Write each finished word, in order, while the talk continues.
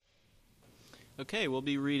Okay, we'll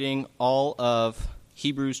be reading all of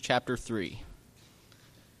Hebrews chapter 3.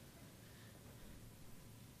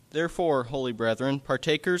 Therefore, holy brethren,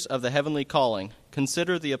 partakers of the heavenly calling,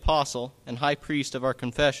 consider the apostle and high priest of our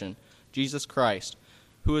confession, Jesus Christ,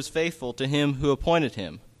 who is faithful to him who appointed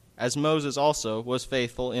him, as Moses also was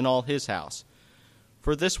faithful in all his house.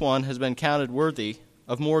 For this one has been counted worthy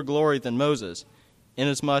of more glory than Moses,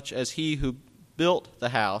 inasmuch as he who built the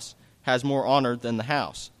house has more honor than the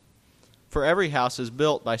house. For every house is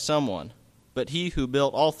built by someone, but he who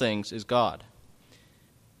built all things is God.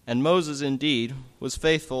 And Moses indeed was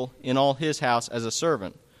faithful in all his house as a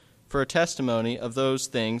servant, for a testimony of those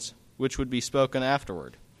things which would be spoken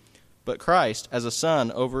afterward. But Christ as a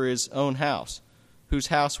son over his own house, whose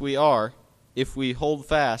house we are, if we hold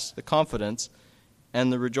fast the confidence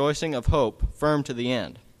and the rejoicing of hope firm to the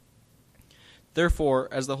end. Therefore,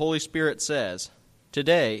 as the Holy Spirit says,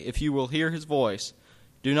 today, if you will hear his voice,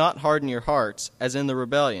 do not harden your hearts as in the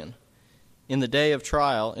rebellion, in the day of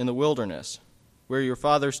trial in the wilderness, where your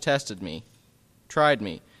fathers tested me, tried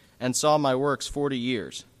me, and saw my works 40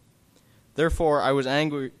 years. Therefore I was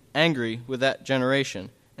angry with that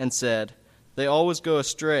generation, and said, they always go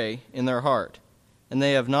astray in their heart, and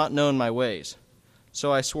they have not known my ways.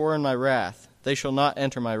 So I swore in my wrath, they shall not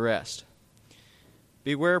enter my rest.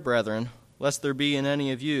 Beware, brethren, lest there be in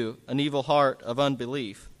any of you an evil heart of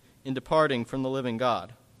unbelief, in departing from the living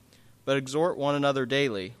God. But exhort one another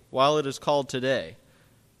daily, while it is called today,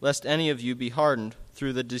 lest any of you be hardened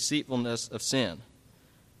through the deceitfulness of sin.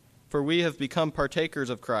 For we have become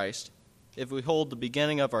partakers of Christ, if we hold the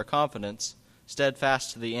beginning of our confidence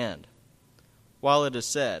steadfast to the end. While it is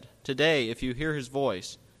said, today, if you hear his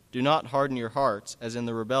voice, do not harden your hearts as in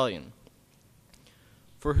the rebellion.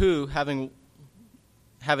 For who, having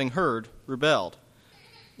heard, rebelled?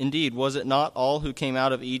 Indeed, was it not all who came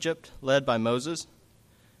out of Egypt, led by Moses?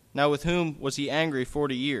 Now with whom was he angry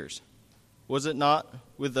 40 years? Was it not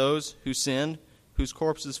with those who sinned, whose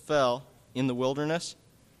corpses fell in the wilderness?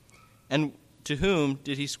 And to whom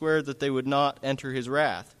did he swear that they would not enter his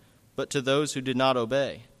wrath, but to those who did not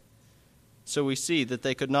obey? So we see that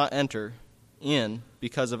they could not enter in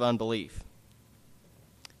because of unbelief.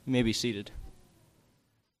 You may be seated.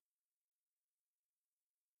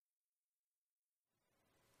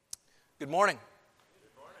 Good morning.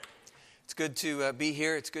 It's good to be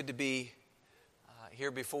here. It's good to be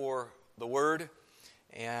here before the Word.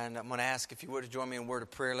 And I'm going to ask if you would join me in a word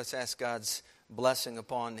of prayer. Let's ask God's blessing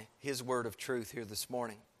upon His word of truth here this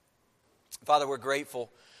morning. Father, we're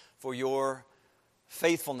grateful for your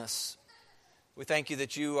faithfulness. We thank you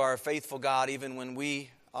that you are a faithful God even when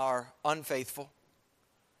we are unfaithful.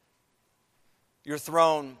 Your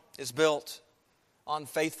throne is built on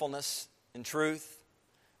faithfulness and truth,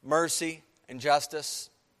 mercy and justice.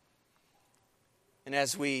 And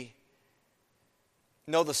as we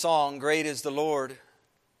know the song, great is the Lord,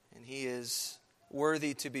 and He is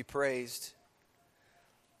worthy to be praised.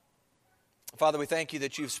 Father, we thank you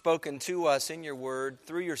that you've spoken to us in your word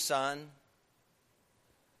through your Son.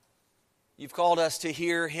 You've called us to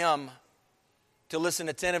hear Him, to listen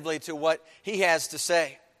attentively to what He has to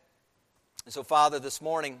say. And so, Father, this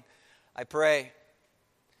morning, I pray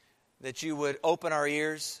that you would open our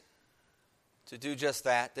ears to do just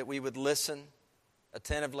that we would listen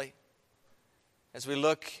attentively. As we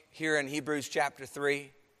look here in Hebrews chapter 3,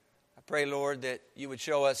 I pray, Lord, that you would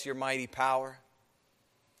show us your mighty power,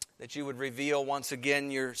 that you would reveal once again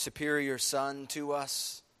your superior Son to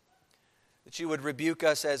us, that you would rebuke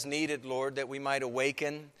us as needed, Lord, that we might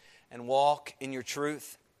awaken and walk in your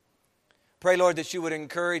truth. Pray, Lord, that you would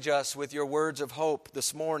encourage us with your words of hope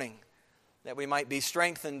this morning, that we might be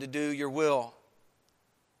strengthened to do your will.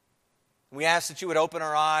 We ask that you would open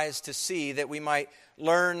our eyes to see, that we might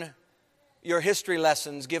learn your history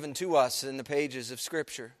lessons given to us in the pages of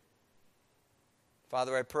Scripture.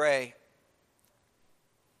 Father, I pray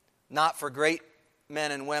not for great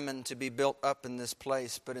men and women to be built up in this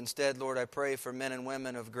place, but instead, Lord, I pray for men and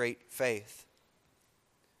women of great faith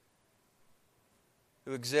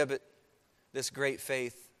who exhibit this great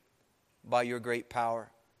faith by your great power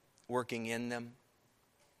working in them.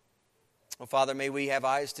 Oh, Father, may we have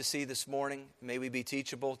eyes to see this morning. May we be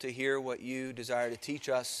teachable to hear what you desire to teach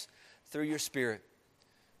us through your Spirit.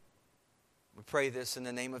 We pray this in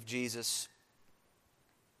the name of Jesus.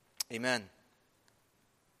 Amen.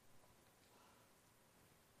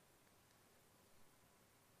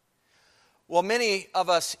 Well, many of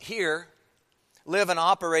us here live and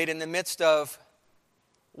operate in the midst of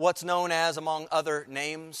what's known as, among other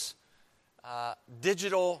names,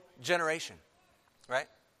 digital generation, right?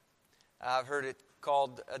 I've heard it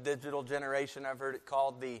called a digital generation. I've heard it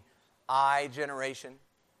called the I generation.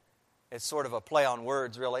 It's sort of a play on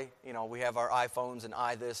words, really. You know, we have our iPhones and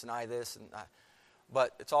I this and I this,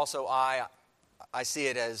 but it's also I see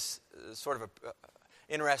it as sort of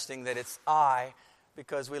interesting that it's I,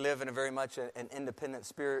 because we live in a very much an independent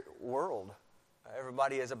spirit world.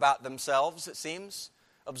 Everybody is about themselves, it seems,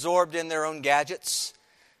 absorbed in their own gadgets,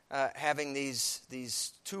 having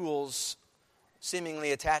these tools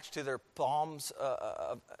seemingly attached to their palms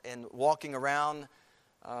and walking around,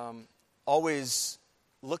 always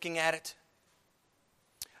looking at it.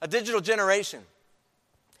 A digital generation.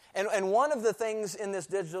 And one of the things in this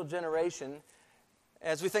digital generation,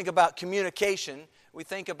 as we think about communication, we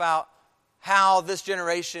think about how this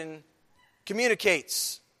generation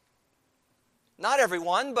communicates. Not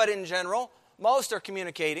everyone, but in general, most are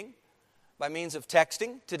communicating by means of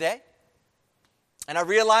texting today. And I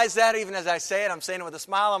realize that even as I say it, I'm saying it with a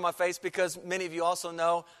smile on my face, because many of you also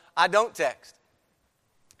know I don't text.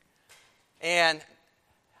 And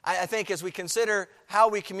I think as we consider how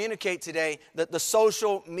we communicate today, that the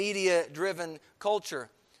social media-driven culture,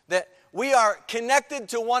 that we are connected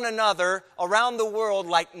to one another around the world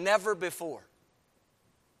like never before.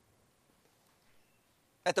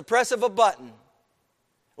 At the press of a button,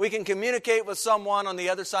 we can communicate with someone on the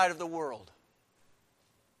other side of the world.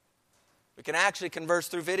 We can actually converse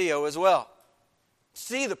through video as well.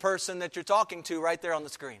 See the person that you're talking to right there on the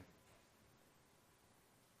screen.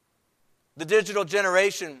 The digital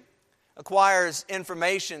generation acquires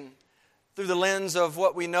information through the lens of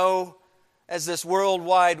what we know as this World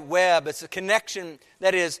Wide Web. It's a connection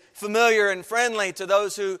that is familiar and friendly to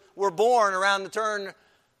those who were born around the turn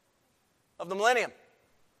of the millennium.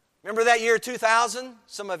 Remember that year 2000?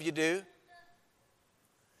 Some of you do.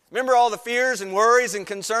 Remember all the fears and worries and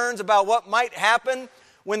concerns about what might happen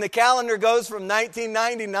when the calendar goes from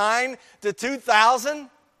 1999 to 2000?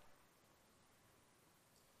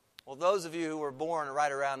 Well, those of you who were born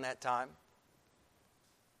right around that time,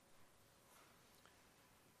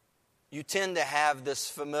 you tend to have this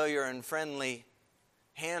familiar and friendly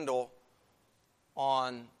handle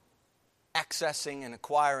on accessing and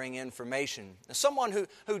acquiring information. As someone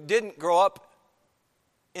who didn't grow up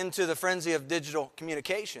into the frenzy of digital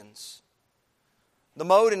communications, the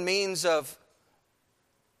mode and means of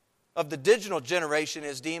the digital generation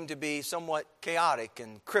is deemed to be somewhat chaotic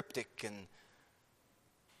and cryptic and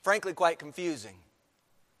frankly quite confusing.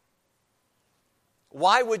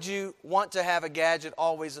 Why would you want to have a gadget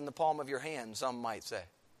always in the palm of your hand, some might say?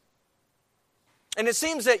 And it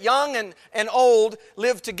seems that young and old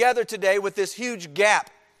live together today with this huge gap.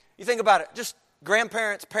 You think about it, just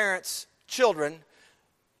grandparents, parents, children,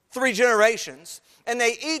 3 generations, and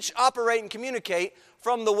they each operate and communicate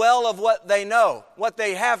from the well of what they know, what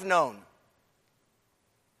they have known.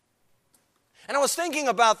 And I was thinking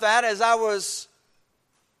about that as I was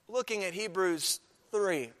looking at Hebrews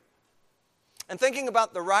 3 and thinking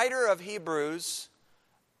about the writer of Hebrews,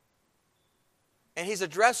 and he's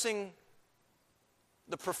addressing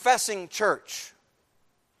the professing church,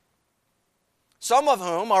 some of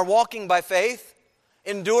whom are walking by faith,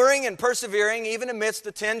 enduring and persevering even amidst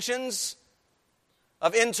the tensions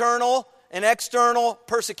of internal and external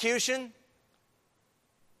persecution.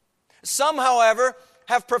 Some, however,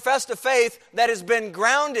 have professed a faith that has been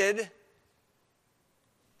grounded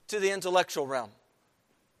to the intellectual realm,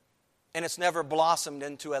 and it's never blossomed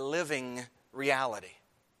into a living reality.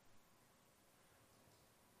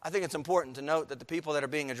 I think it's important to note that the people that are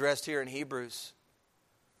being addressed here in Hebrews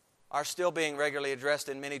are still being regularly addressed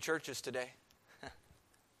in many churches today.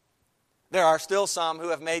 There are still some who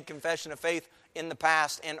have made confession of faith in the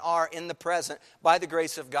past and are in the present, by the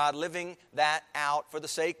grace of God, living that out for the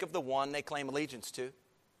sake of the one they claim allegiance to.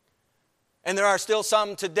 And there are still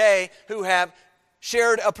some today who have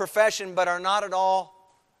shared a profession but are not at all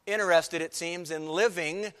interested, it seems, in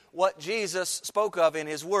living what Jesus spoke of in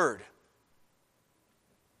His Word.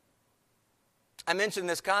 I mention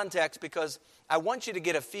this context because I want you to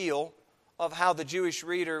get a feel of how the Jewish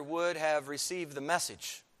reader would have received the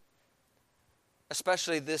message,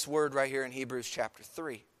 especially this word right here in Hebrews chapter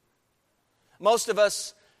 3. Most of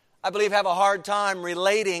us, I believe, have a hard time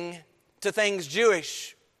relating to things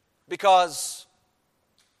Jewish because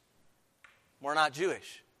we're not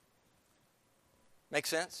Jewish. Make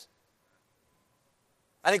sense?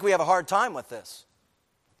 I think we have a hard time with this.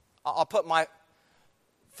 I'll put my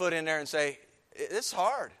foot in there and say, it's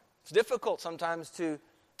hard. It's difficult sometimes to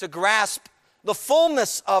grasp the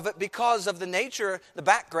fullness of it because of the nature, the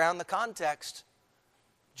background, the context,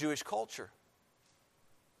 Jewish culture.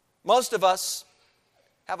 Most of us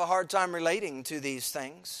have a hard time relating to these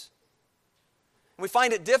things. We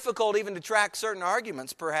find it difficult even to track certain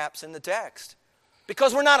arguments, perhaps, in the text,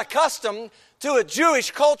 because we're not accustomed to a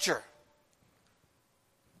Jewish culture.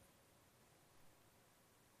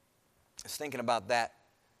 I was thinking about that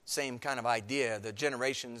same kind of idea, the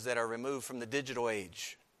generations that are removed from the digital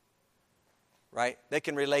age, right? They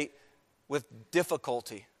can relate with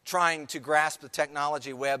difficulty trying to grasp the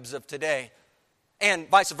technology webs of today. And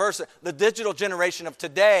vice versa, the digital generation of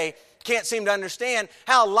today can't seem to understand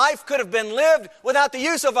how life could have been lived without the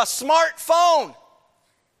use of a smartphone.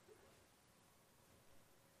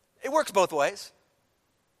 It works both ways.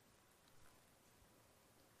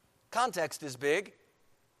 Context is big.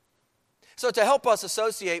 So to help us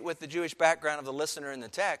associate with the Jewish background of the listener in the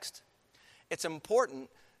text, it's important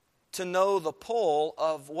to know the pull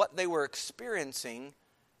of what they were experiencing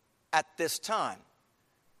at this time.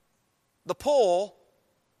 The pull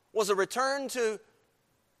was a return to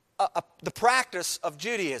the practice of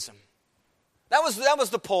Judaism. That was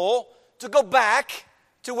the pull, to go back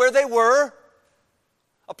to where they were,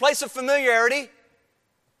 a place of familiarity.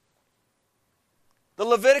 The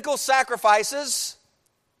Levitical sacrifices,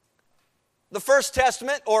 the First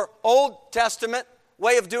Testament or Old Testament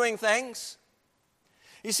way of doing things.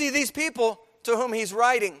 You see, these people to whom he's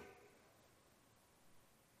writing,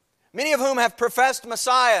 many of whom have professed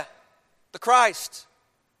Messiah, the Christ.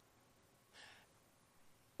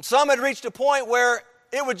 Some had reached a point where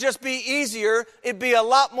it would just be easier, it'd be a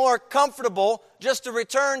lot more comfortable just to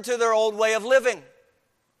return to their old way of living.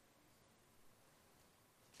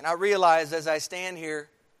 And I realize as I stand here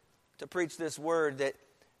to preach this word that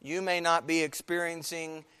you may not be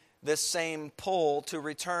experiencing this same pull to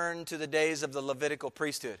return to the days of the Levitical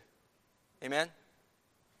priesthood. Amen?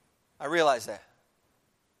 I realize that.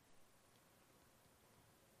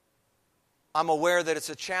 I'm aware that it's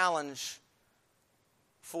a challenge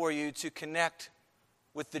for you to connect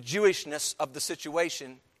with the Jewishness of the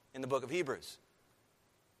situation in the book of Hebrews.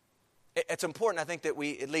 It's important, I think, that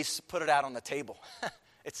we at least put it out on the table.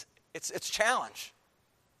 It's a challenge.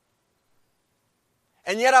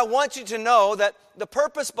 And yet I want you to know that the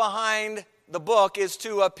purpose behind the book is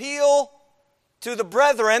to appeal to the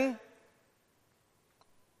brethren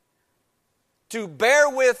to bear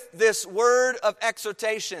with this word of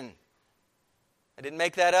exhortation. I didn't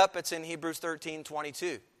make that up. It's in Hebrews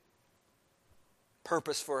 13:22.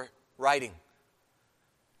 Purpose for writing.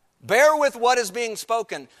 Bear with what is being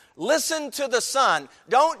spoken. Listen to the Son.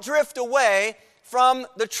 Don't drift away from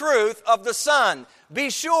the truth of the Son. Be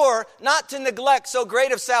sure not to neglect so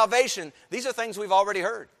great of salvation. These are things we've already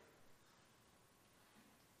heard.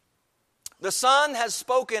 The Son has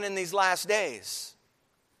spoken in these last days.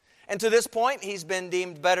 And to this point, he's been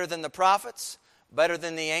deemed better than the prophets, better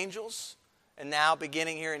than the angels. And now,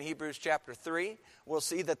 beginning here in Hebrews chapter 3, we'll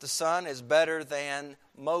see that the Son is better than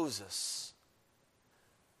Moses,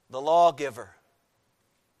 the lawgiver,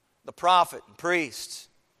 the prophet and priest,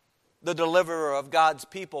 the deliverer of God's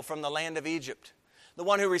people from the land of Egypt, the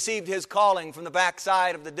one who received his calling from the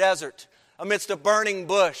backside of the desert amidst a burning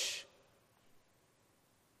bush,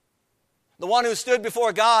 the one who stood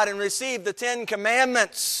before God and received the 10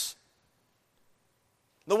 Commandments,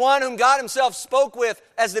 the one whom God himself spoke with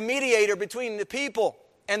as the mediator between the people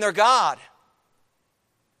and their God.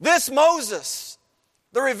 This Moses,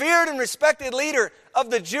 the revered and respected leader of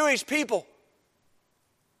the Jewish people.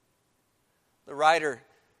 The writer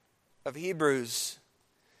of Hebrews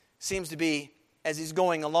seems to be, as he's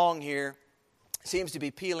going along here, seems to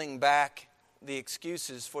be peeling back the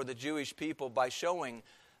excuses for the Jewish people by showing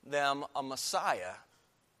them a Messiah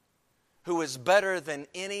who is better than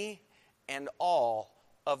any and all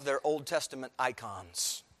of their Old Testament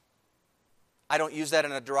icons. I don't use that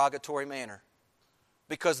in a derogatory manner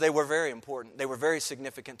because they were very important. They were very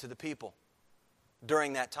significant to the people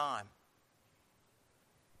during that time.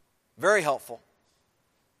 Very helpful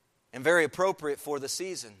and very appropriate for the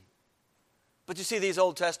season. But you see, these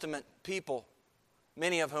Old Testament people,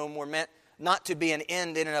 many of whom were meant not to be an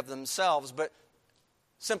end in and of themselves, but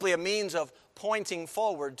simply a means of pointing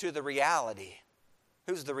forward to the reality.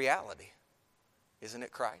 Who's the reality? Isn't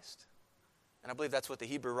it Christ? And I believe that's what the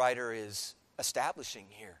Hebrew writer is establishing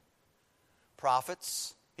here.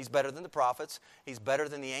 Prophets, he's better than the prophets. He's better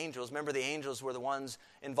than the angels. Remember, the angels were the ones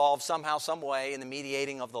involved somehow, some way in the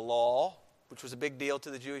mediating of the law, which was a big deal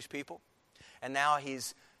to the Jewish people. And now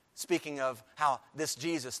he's speaking of how this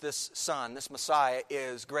Jesus, this Son, this Messiah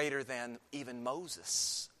is greater than even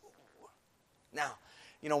Moses. Now,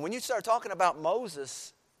 you know, when you start talking about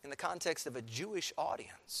Moses in the context of a Jewish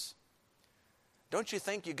audience, don't you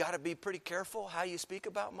think you got to be pretty careful how you speak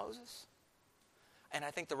about Moses? And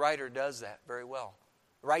I think the writer does that very well.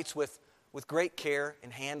 Writes with great care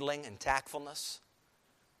and handling and tactfulness.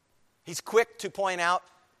 He's quick to point out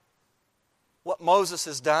what Moses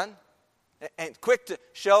has done and quick to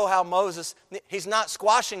show how Moses, he's not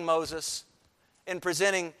squashing Moses in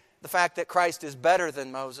presenting the fact that Christ is better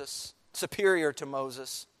than Moses, superior to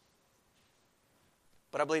Moses.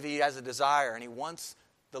 But I believe he has a desire, and he wants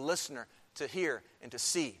the listener to hear and to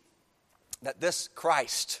see that this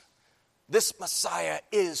Christ, this Messiah,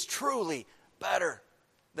 is truly better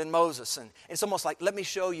than Moses. And it's almost like, let me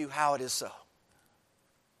show you how it is so.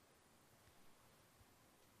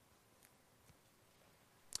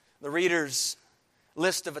 The reader's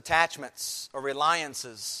list of attachments or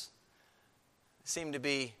reliances seem to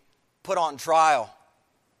be put on trial.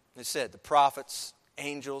 They said the prophets,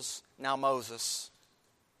 angels, now Moses.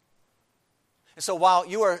 And so while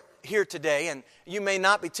you are here today, and you may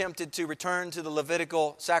not be tempted to return to the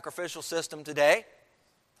Levitical sacrificial system today,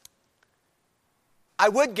 I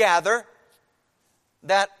would gather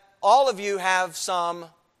that all of you have some,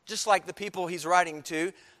 just like the people he's writing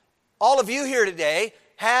to, all of you here today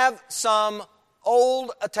have some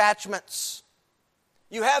old attachments.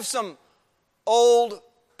 You have some old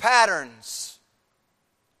patterns,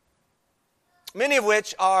 many of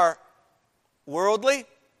which are worldly,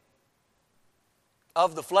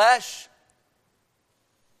 of the flesh.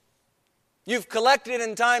 You've collected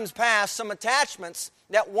in times past some attachments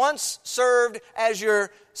that once served as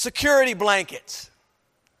your security blanket.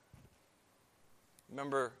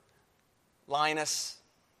 Remember Linus?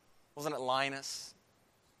 Wasn't it Linus?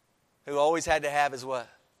 Who always had to have his what?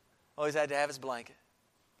 Always had to have his blanket.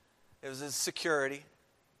 It was his security.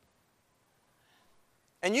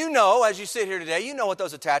 And you know, as you sit here today, you know what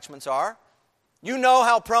those attachments are. You know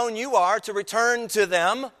how prone you are to return to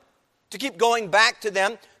them, to keep going back to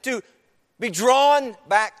them, to be drawn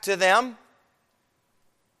back to them.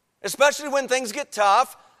 Especially when things get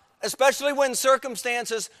tough, especially when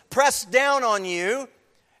circumstances press down on you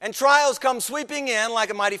and trials come sweeping in like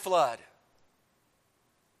a mighty flood.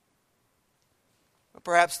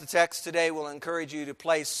 Perhaps the text today will encourage you to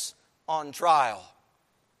place on trial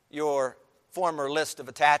your former list of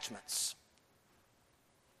attachments.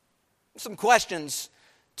 Some questions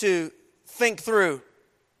to think through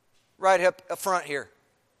right up front here.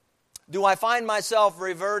 Do I find myself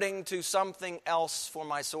reverting to something else for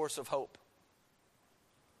my source of hope?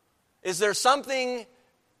 Is there something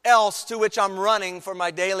else to which I'm running for my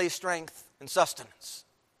daily strength and sustenance?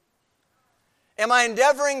 Am I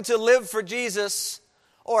endeavoring to live for Jesus,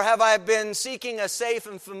 or have I been seeking a safe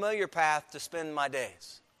and familiar path to spend my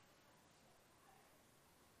days?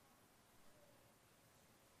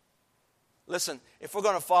 Listen, if we're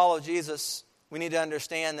going to follow Jesus, we need to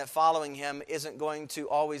understand that following him isn't going to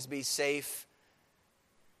always be safe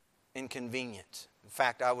and convenient. In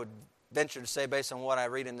fact, I would venture to say, based on what I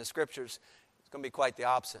read in the Scriptures, it's going to be quite the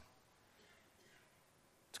opposite.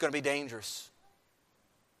 It's going to be dangerous.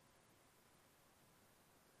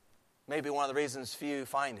 Maybe one of the reasons few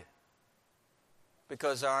find it,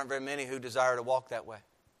 because there aren't very many who desire to walk that way.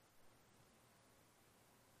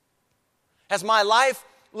 Has my life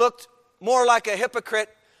looked more like a hypocrite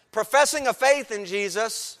professing a faith in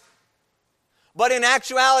Jesus, but in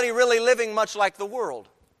actuality really living much like the world?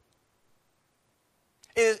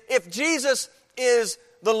 If Jesus is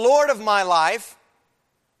the Lord of my life,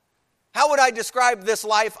 how would I describe this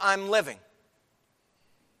life I'm living?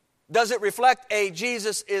 Does it reflect a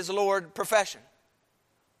Jesus is Lord profession?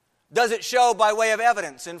 Does it show by way of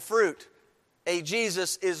evidence and fruit a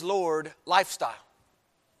Jesus is Lord lifestyle?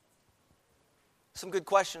 Some good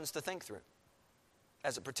questions to think through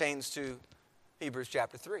as it pertains to Hebrews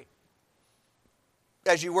chapter 3.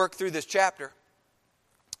 As you work through this chapter,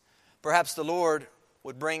 perhaps the Lord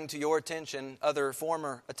would bring to your attention other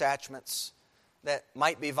former attachments that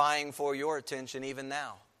might be vying for your attention even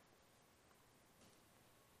now.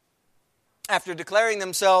 After declaring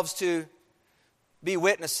themselves to be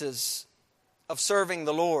witnesses of serving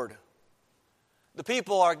the Lord, the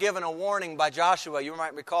people are given a warning by Joshua. You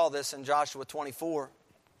might recall this in Joshua 24,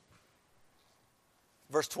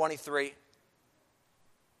 verse 23.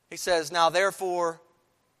 He says, "Now therefore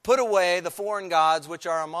put away the foreign gods which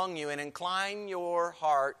are among you, and incline your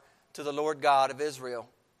heart to the Lord God of Israel."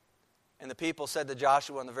 And the people said to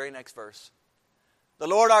Joshua in the very next verse, "The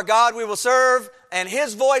Lord our God we will serve, and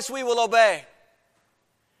His voice we will obey."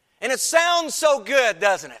 And it sounds so good,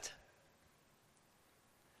 doesn't it?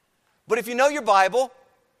 But if you know your Bible,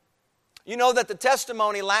 you know that the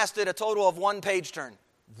testimony lasted a total of one page turn.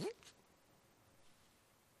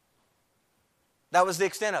 That was the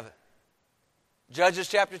extent of it. Judges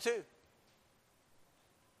chapter 2.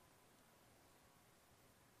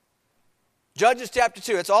 Judges chapter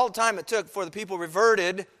 2. It's all the time it took for the people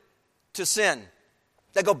reverted to sin.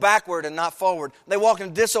 They go backward and not forward. They walk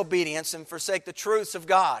in disobedience and forsake the truths of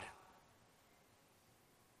God.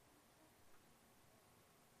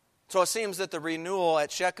 So it seems that the renewal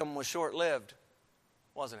at Shechem was short-lived,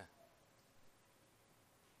 wasn't it?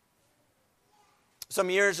 Some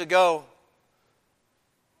years ago,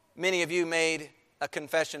 many of you made a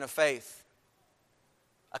confession of faith.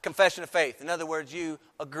 A confession of faith. In other words, you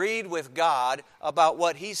agreed with God about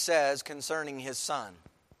what He says concerning His Son.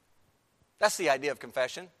 That's the idea of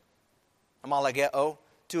confession. Amalageo,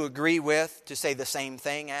 to agree with, to say the same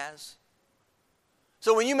thing as.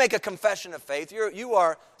 So when you make a confession of faith, you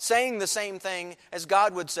are saying the same thing as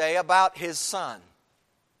God would say about His Son.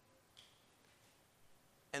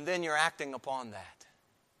 And then you're acting upon that.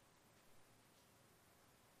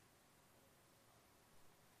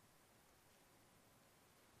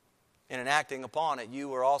 And in acting upon it, you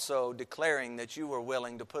were also declaring that you were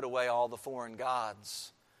willing to put away all the foreign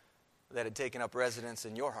gods that had taken up residence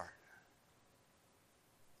in your heart.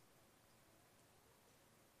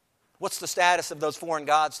 What's the status of those foreign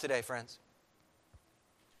gods today, friends?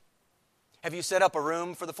 Have you set up a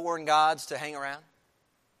room for the foreign gods to hang around?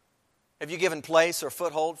 Have you given place or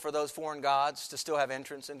foothold for those foreign gods to still have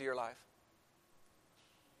entrance into your life?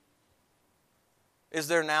 Is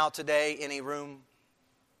there now today any room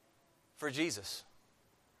for Jesus?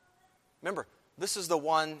 Remember, this is the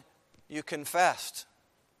one you confessed.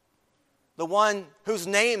 The one whose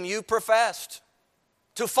name you professed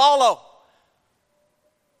to follow.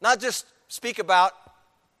 Not just speak about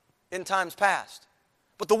in times past,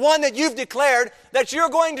 but the one that you've declared that you're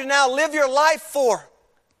going to now live your life for.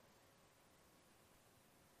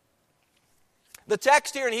 The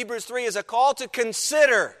text here in Hebrews 3 is a call to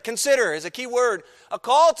consider. Consider is a key word. A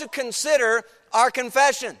call to consider our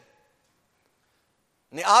confession.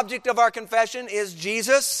 And the object of our confession is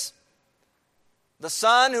Jesus, the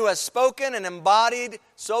Son who has spoken and embodied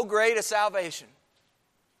so great a salvation.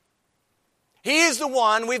 He is the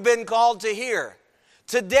one we've been called to hear.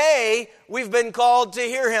 Today, we've been called to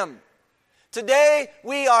hear Him. Today,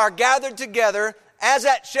 we are gathered together, as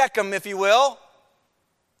at Shechem, if you will,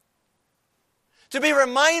 to be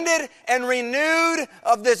reminded and renewed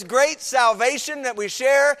of this great salvation that we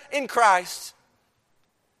share in Christ.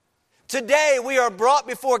 Today, we are brought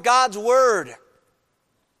before God's Word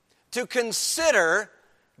to consider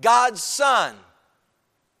God's Son.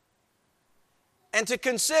 And to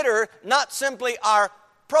consider not simply our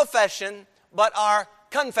profession, but our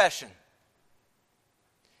confession.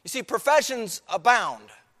 You see, professions abound.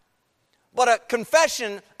 But a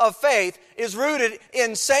confession of faith is rooted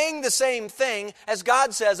in saying the same thing as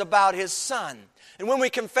God says about His Son. And when we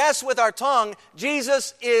confess with our tongue,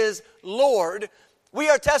 Jesus is Lord, we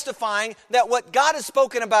are testifying that what God has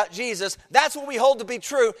spoken about Jesus, that's what we hold to be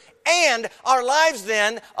true. And our lives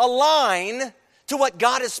then align to what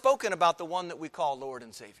God has spoken about the one that we call Lord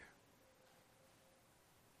and Savior.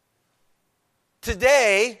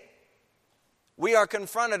 Today, we are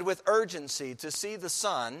confronted with urgency to see the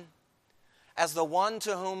Son as the one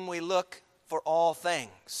to whom we look for all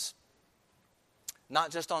things.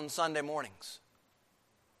 Not just on Sunday mornings.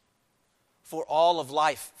 For all of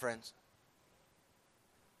life, friends.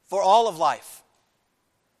 For all of life.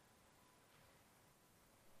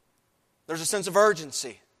 There's a sense of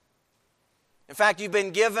urgency. In fact, you've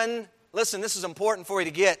been given, listen, this is important for you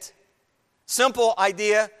to get. Simple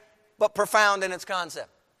idea, but profound in its concept.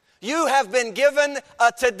 You have been given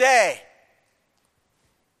a today.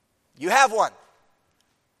 You have one.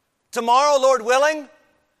 Tomorrow, Lord willing,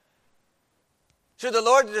 should the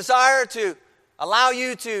Lord desire to allow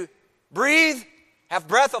you to breathe, have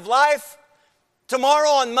breath of life, tomorrow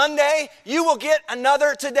on Monday, you will get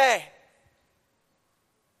another today.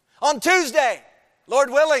 On Tuesday, Lord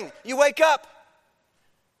willing, you wake up.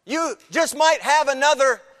 You just might have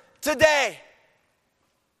another today.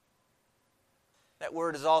 That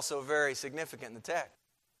word is also very significant in the text.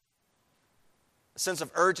 A sense of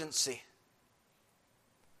urgency.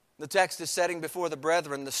 The text is setting before the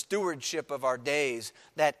brethren the stewardship of our days,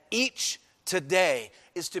 that each today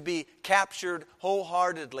is to be captured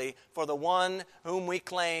wholeheartedly for the one whom we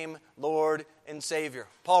claim Lord and Savior.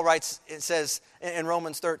 Paul writes, it says in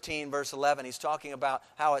Romans 13, verse 11, he's talking about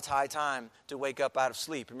how it's high time to wake up out of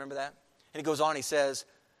sleep. Remember that? And he goes on, he says,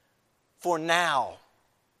 for now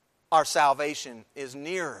our salvation is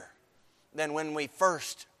nearer than when we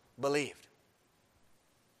first believed.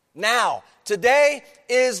 Now, today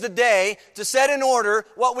is the day to set in order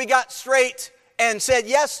what we got straight and said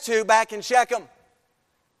yes to back in Shechem.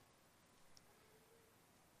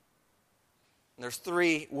 There's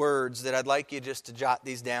 3 words that I'd like you just to jot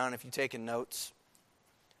these down if you're taking notes.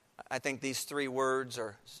 I think these 3 words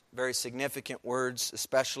are very significant words,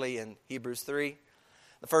 especially in Hebrews 3.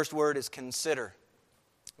 The first word is consider.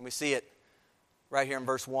 And we see it right here in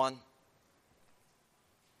verse 1.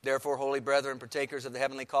 Therefore, holy brethren, partakers of the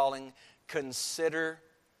heavenly calling, consider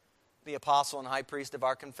the apostle and high priest of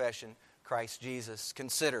our confession, Christ Jesus.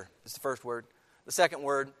 Consider is the first word. The second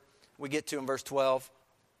word we get to in verse 12,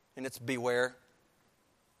 and it's beware.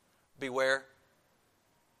 Beware.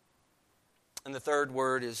 And the third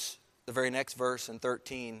word is the very next verse in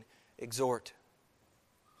 13, exhort.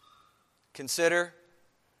 Consider,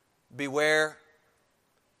 beware,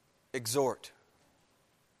 exhort.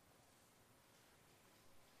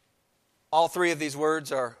 All three of these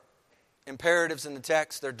words are imperatives in the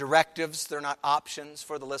text. They're directives. They're not options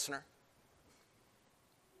for the listener.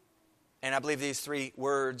 And I believe these three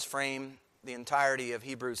words frame the entirety of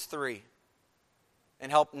Hebrews 3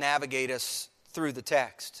 and help navigate us through the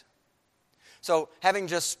text. So, having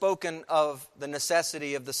just spoken of the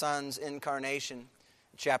necessity of the Son's incarnation in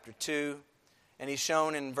chapter 2, and he's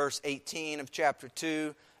shown in verse 18 of chapter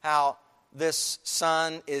 2 how this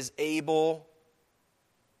Son is able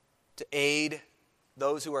to aid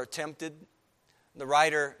those who are tempted, the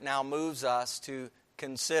writer now moves us to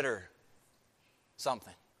consider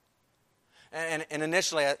something. And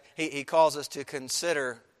initially, he calls us to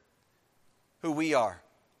consider who we are.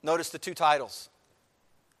 Notice the two titles.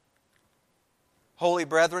 Holy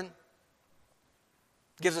brethren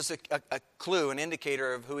gives us a clue, an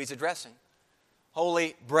indicator of who he's addressing.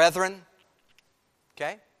 Holy brethren,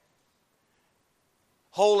 okay?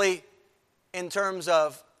 Holy in terms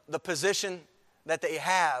of the position that they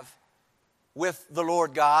have with the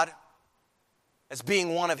Lord God as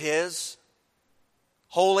being one of His.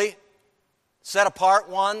 Holy, set apart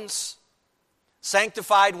ones,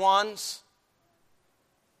 sanctified ones.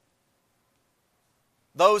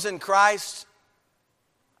 Those in Christ.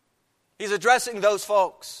 He's addressing those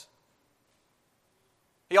folks.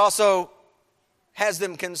 He also has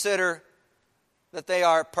them consider that they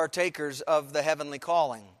are partakers of the heavenly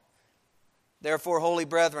calling. Therefore, holy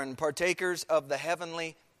brethren, partakers of the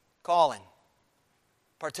heavenly calling.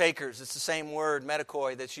 Partakers, it's the same word,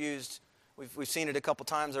 metakoi, that's used. We've seen it a couple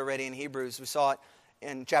times already in Hebrews. We saw it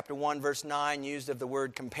in chapter 1, verse 9, used of the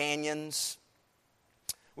word companions.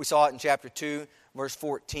 We saw it in chapter 2, verse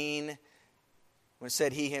 14, when it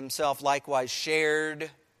said he himself likewise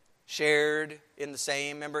shared in the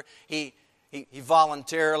same. Remember, he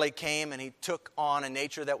voluntarily came and he took on a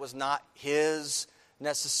nature that was not his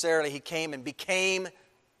necessarily. He came and became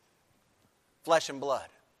flesh and blood.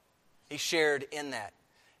 He shared in that.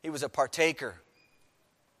 He was a partaker.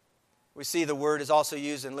 We see the word is also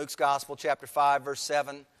used in Luke's Gospel, chapter 5, verse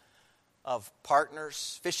 7, of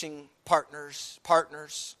partners, fishing partners,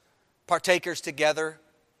 partakers together.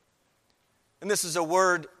 And this is a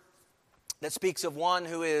word that speaks of one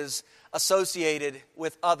who is associated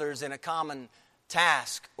with others in a common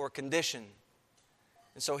task or condition.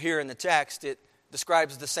 And so here in the text, it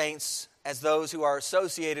describes the saints as those who are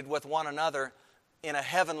associated with one another in a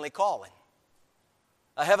heavenly calling.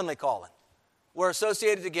 A heavenly calling. We're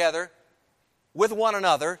associated together with one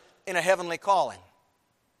another in a heavenly calling.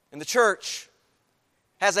 And the church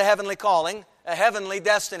has a heavenly calling, a heavenly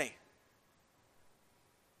destiny.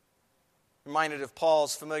 Reminded of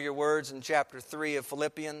Paul's familiar words in chapter 3 of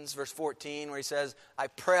Philippians, verse 14, where he says, I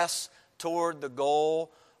press toward the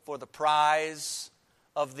goal for the prize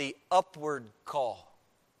of the upward call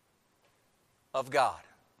of God.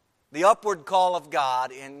 The upward call of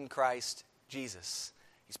God in Christ Jesus.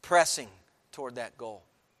 He's pressing toward that goal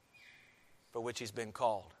for which he's been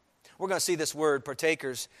called. We're going to see this word,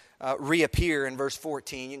 partakers, reappear in verse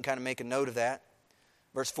 14. You can kind of make a note of that.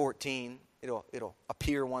 Verse 14, it'll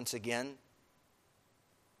appear once again.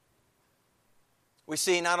 We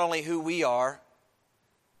see not only who we are,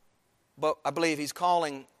 but I believe he's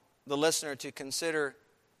calling the listener to consider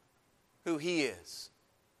who he is.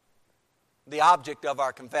 The object of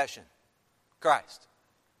our confession, Christ.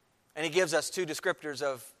 And he gives us two descriptors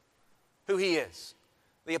of who he is.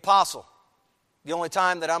 The apostle. The only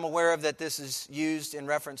time that I'm aware of that this is used in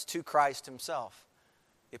reference to Christ himself.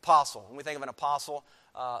 The apostle. When we think of an apostle,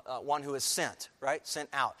 one who is sent, right? Sent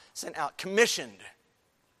out, commissioned.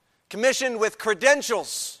 Commissioned with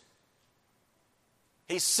credentials.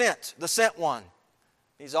 He's sent, the sent one.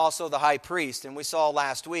 He's also the high priest. And we saw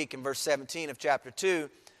last week in verse 17 of chapter 2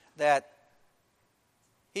 that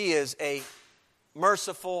he is a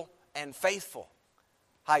merciful and faithful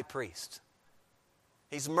high priest.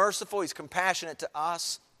 He's merciful, he's compassionate to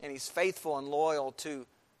us, and he's faithful and loyal to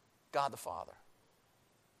God the Father.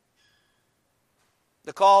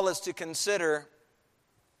 The call is to consider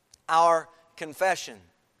our confession,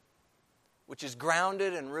 which is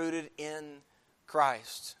grounded and rooted in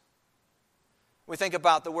Christ. We think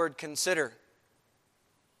about the word consider.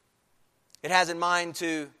 It has in mind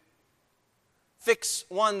to fix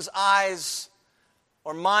one's eyes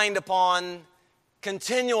or mind upon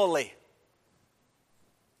continually.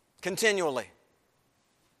 Continually.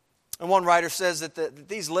 And one writer says that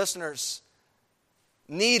these listeners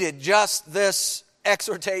needed just this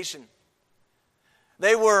exhortation.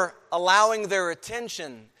 They were allowing their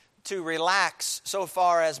attention to relax so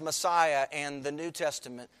far as Messiah and the New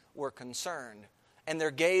Testament were concerned. And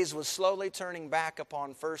their gaze was slowly turning back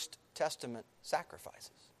upon First Testament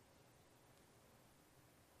sacrifices.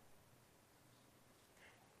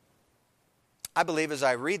 I believe as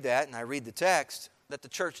I read that and I read the text that the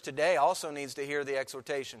church today also needs to hear the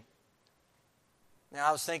exhortation. Now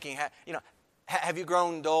I was thinking, have you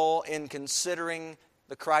grown dull in considering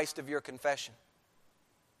the Christ of your confession?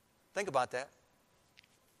 Think about that.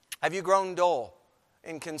 Have you grown dull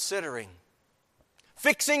in considering,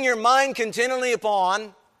 fixing your mind continually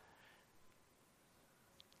upon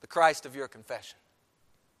the Christ of your confession?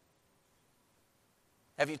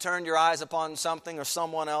 Have you turned your eyes upon something or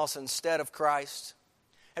someone else instead of Christ?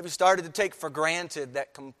 Have you started to take for granted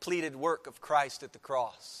that completed work of Christ at the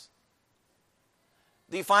cross?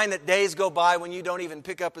 Do you find that days go by when you don't even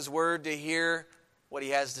pick up His Word to hear what He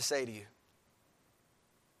has to say to you?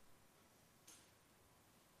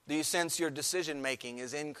 Do you sense your decision making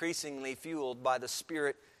is increasingly fueled by the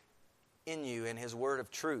Spirit in you and His Word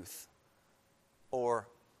of truth? Or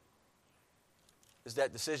is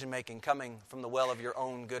that decision making coming from the well of your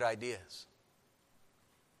own good ideas?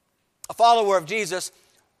 A follower of Jesus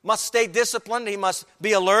must stay disciplined. He must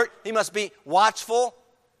be alert. He must be watchful.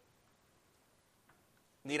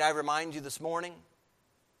 Need I remind you this morning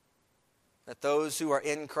that those who are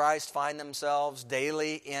in Christ find themselves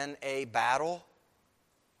daily in a battle?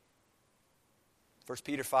 1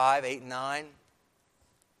 Peter 5, 8 and 9.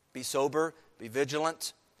 Be sober, be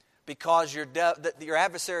vigilant, because your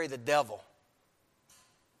adversary, the devil,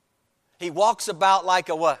 he walks about like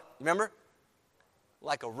a what? Remember?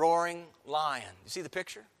 Like a roaring lion. You see the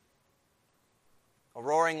picture? A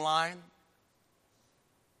roaring lion.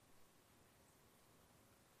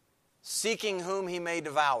 Seeking whom he may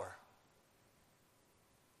devour.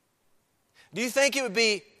 Do you think it would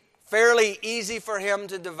be fairly easy for him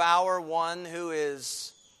to devour one who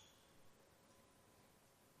is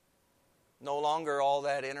no longer all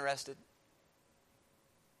that interested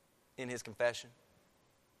in his confession?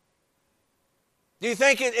 Do you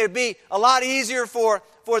think it would be a lot easier for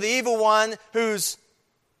the evil one who's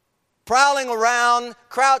prowling around,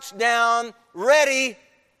 crouched down, ready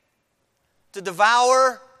to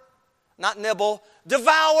devour, not nibble,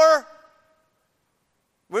 devour?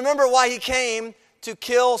 Remember why he came: to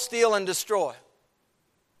kill, steal, and destroy.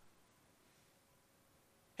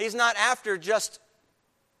 He's not after just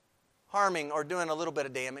harming or doing a little bit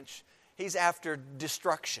of damage. He's after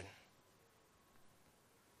destruction.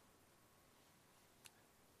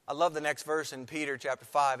 I love the next verse in Peter chapter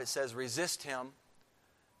 5. It says, resist him,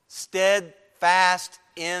 steadfast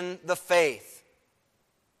in the faith.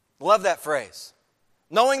 Love that phrase.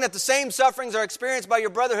 Knowing that the same sufferings are experienced by your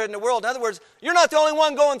brotherhood in the world. In other words, you're not the only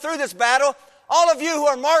one going through this battle. All of you who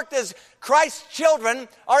are marked as Christ's children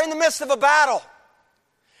are in the midst of a battle.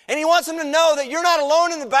 And He wants them to know that you're not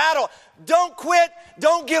alone in the battle. Don't quit.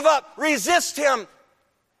 Don't give up. Resist Him.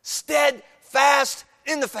 Steadfast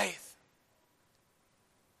in the faith.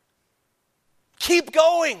 Keep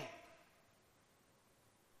going.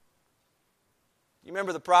 You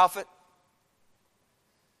remember the prophet?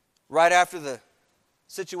 Right after the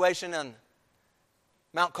situation on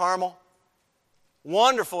Mount Carmel.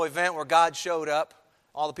 Wonderful event where God showed up.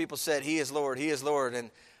 All the people said, He is Lord, He is Lord. And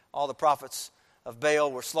all the prophets of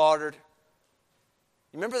Baal were slaughtered.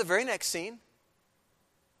 You remember the very next scene?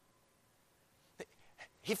 The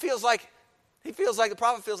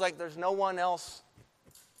prophet feels like there's no one else.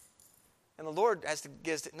 And the Lord has to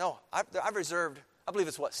give, no, I've reserved, I believe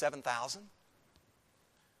it's 7,000?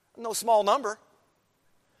 No small number.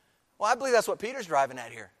 Well, I believe that's what Peter's driving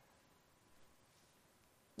at here.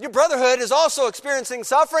 Your brotherhood is also experiencing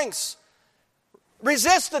sufferings.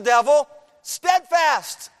 Resist the devil,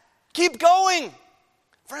 steadfast. Keep going.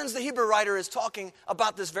 Friends, the Hebrew writer is talking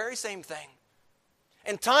about this very same thing.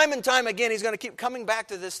 And time again, he's going to keep coming back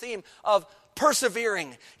to this theme of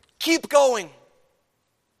persevering. Keep going.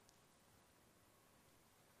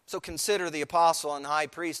 So consider the apostle and high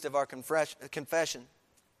priest of our confession.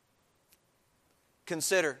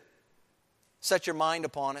 Consider. Set your mind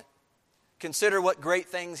upon it. Consider what great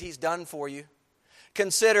things He's done for you.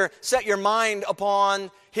 Consider, set your mind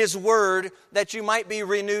upon His Word that you might be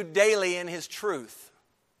renewed daily in His truth.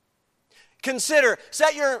 Consider,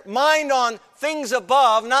 set your mind on things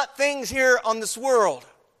above, not things here on this world.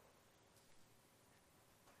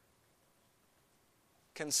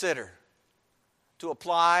 consider, to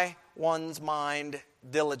apply one's mind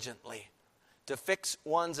diligently, to fix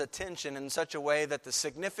one's attention in such a way that the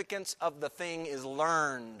significance of the thing is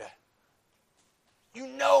learned. You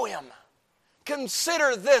know Him.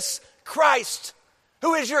 Consider this Christ,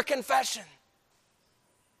 who is your confession.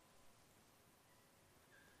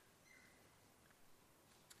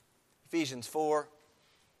 Ephesians 4,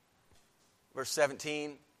 verse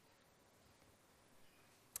 17.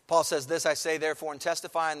 Paul says, "This I say therefore and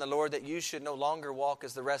testify in the Lord, that you should no longer walk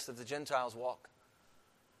as the rest of the Gentiles walk,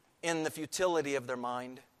 in the futility of their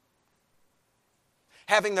mind,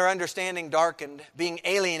 having their understanding darkened, being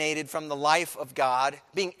alienated from the life of God,"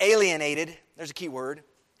 being alienated, there's a key word,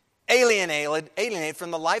 alienated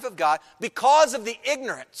from the life of God because of the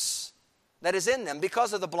ignorance that is in them,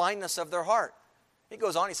 because of the blindness of their heart. He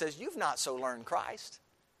goes on, he says, you've not so learned Christ.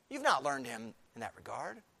 You've not learned Him in that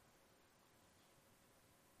regard.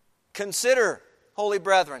 Consider, holy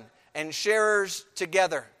brethren, and sharers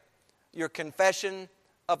together, your confession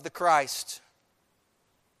of the Christ.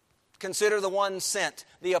 Consider the one sent,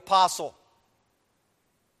 the apostle.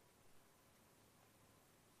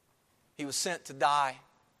 He was sent to die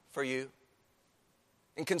for you.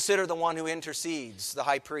 And consider the one who intercedes, the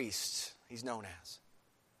high priest, he's known as.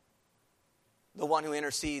 The one who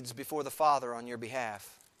intercedes before the Father on your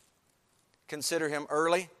behalf. Consider him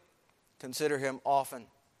early, consider him often,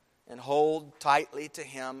 and hold tightly to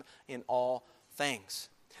him in all things.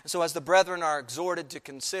 So as the brethren are exhorted to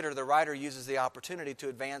consider, the writer uses the opportunity to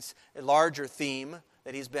advance a larger theme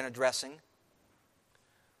that he's been addressing.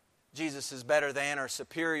 Jesus is better than or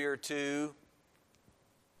superior to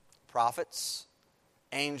prophets,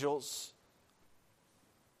 angels.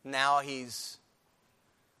 Now he's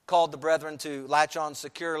called the brethren to latch on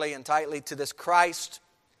securely and tightly to this Christ.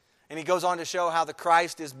 And he goes on to show how the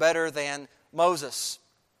Christ is better than Moses.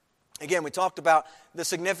 Again, we talked about the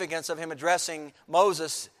significance of him addressing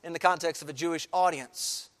Moses in the context of a Jewish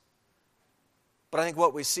audience. But I think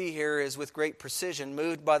what we see here is, with great precision,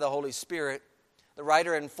 moved by the Holy Spirit, the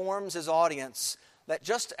writer informs his audience that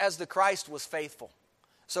just as the Christ was faithful,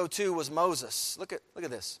 so too was Moses. Look at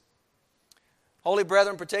this. Holy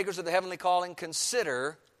brethren, partakers of the heavenly calling,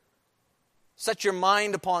 consider, set your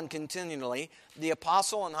mind upon continually, the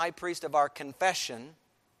apostle and high priest of our confession,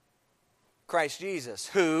 Christ Jesus,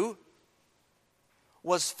 who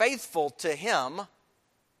was faithful to him,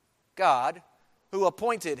 God, who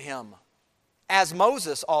appointed him, as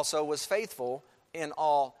Moses also was faithful in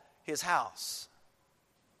all his house.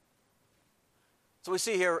 So we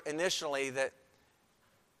see here initially that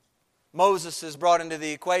Moses is brought into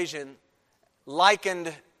the equation,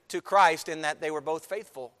 likened to Christ in that they were both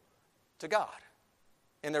faithful to God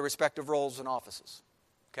in their respective roles and offices.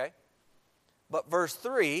 Okay? But verse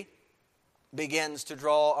 3 begins to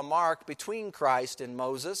draw a mark between Christ and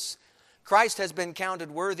Moses. Christ has been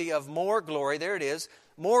counted worthy of more glory, there it is,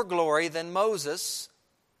 more glory than Moses.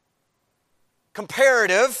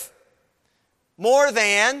 Comparative, more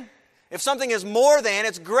than. If something is more than,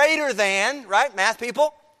 it's greater than, right? Math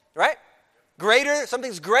people, right? Greater,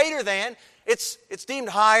 something's greater than, it's deemed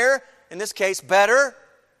higher, in this case better,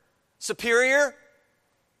 superior.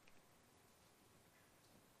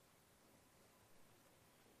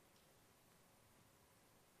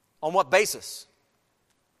 On what basis?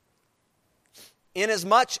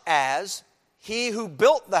 Inasmuch as he who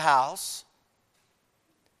built the house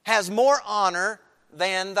has more honor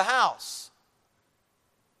than the house.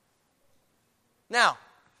 Now,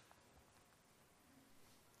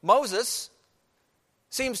 Moses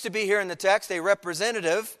seems to be here in the text a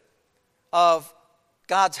representative of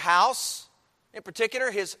God's house, in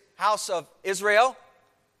particular his house of Israel,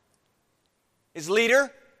 his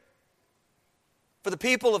leader for the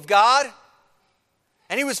people of God.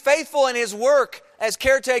 And he was faithful in his work as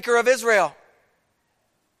caretaker of Israel.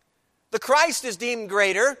 The Christ is deemed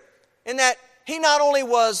greater in that he not only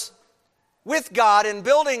was with God in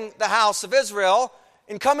building the house of Israel,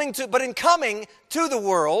 but in coming to the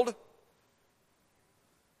world,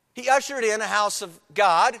 he ushered in a house of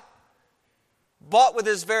God, bought with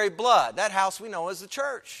his very blood. That house we know as the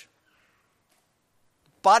church.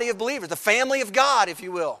 Body of believers, the family of God, if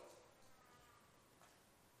you will.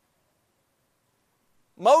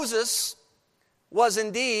 Moses was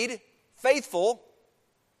indeed faithful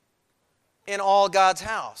in all God's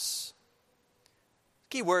house.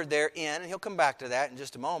 Key word there, in, and he'll come back to that in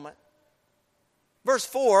just a moment. Verse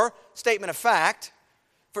 4, statement of fact.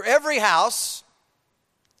 For every house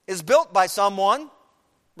is built by someone,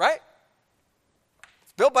 right?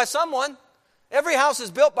 It's built by someone. Every house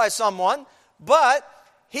is built by someone, but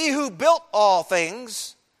he who built all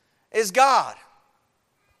things is God.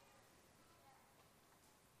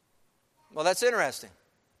 Well, that's interesting.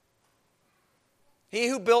 He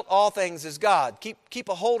who built all things is God. Keep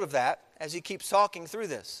a hold of that as he keeps talking through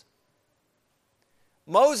this.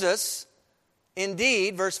 Moses,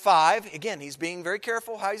 indeed, verse 5, again, he's being very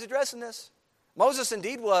careful how he's addressing this. Moses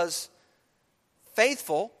indeed was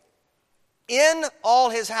faithful in all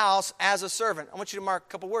his house as a servant. I want you to mark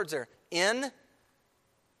a couple words there. In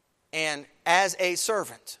and as a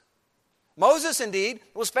servant. Moses indeed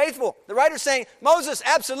was faithful. The writer's saying Moses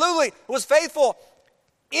absolutely was faithful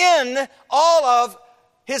in all of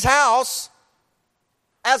his house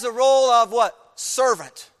as a role of what?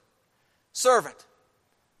 Servant. Servant.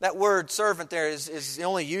 That word servant there is the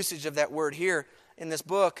only usage of that word here in this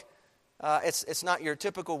book. It's not your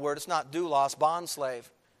typical word. It's not doulos, bondslave.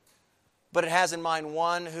 But it has in mind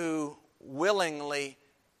one who willingly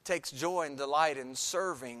takes joy and delight in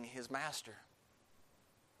serving his master.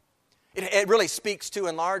 It really speaks to,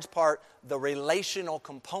 in large part, the relational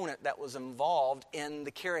component that was involved in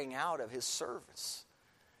the carrying out of his service.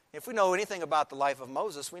 If we know anything about the life of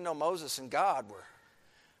Moses, we know Moses and God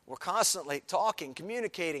were constantly talking,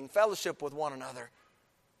 communicating, fellowship with one another.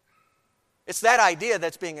 It's that idea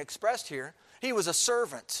that's being expressed here. He was a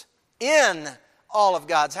servant in all of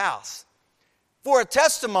God's house. For a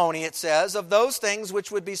testimony, it says, of those things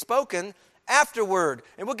which would be spoken afterward.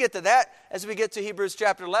 And we'll get to that as we get to Hebrews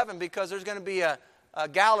chapter 11, because there's going to be a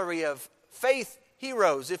gallery of faith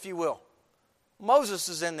heroes, if you will. Moses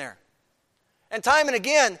is in there. And time and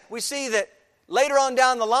again, we see that later on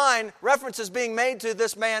down the line, references being made to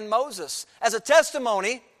this man Moses as a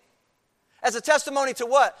testimony. As a testimony to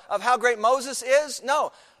what? Of how great Moses is?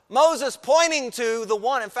 No. Moses pointing to the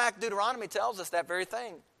one. In fact, Deuteronomy tells us that very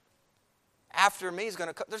thing. After me, there's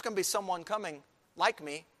going to be someone coming like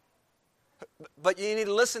me. But you need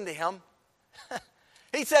to listen to him.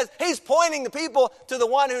 He says he's pointing the people to the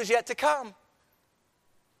one who's yet to come.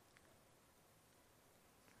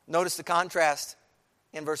 Notice the contrast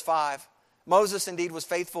in verse 5. Moses indeed was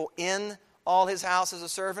faithful in all his house as a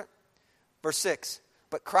servant. Verse 6.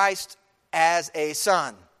 But Christ as a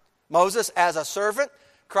son. Moses as a servant.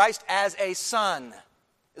 Christ as a son.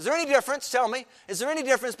 Is there any difference? Tell me. Is there any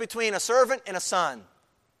difference between a servant and a son?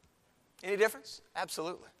 Any difference?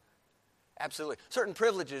 Absolutely. Absolutely. Certain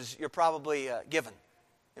privileges you're probably given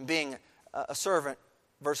in being a servant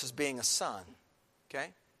versus being a son. Okay?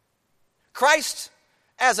 Christ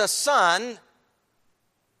as a son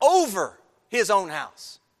over his own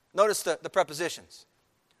house. Notice the prepositions.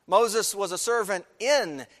 Moses was a servant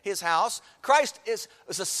in his house. Christ is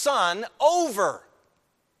a son over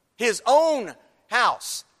his own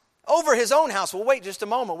house. Over his own house. Well, wait just a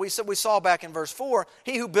moment. We saw back in verse 4,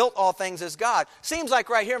 he who built all things is God. Seems like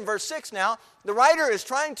right here in verse 6 now, the writer is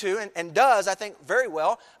trying to, and does, I think, very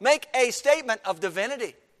well, make a statement of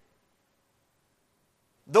divinity.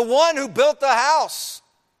 The one who built the house,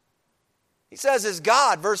 he says, is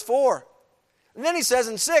God, verse 4. And then he says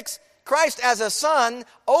in 6, Christ as a son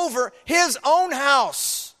over his own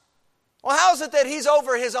house. Well, how is it that he's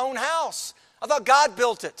over his own house? I thought God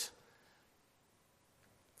built it.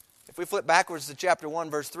 If we flip backwards to chapter 1,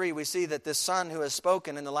 verse 3, we see that this Son who has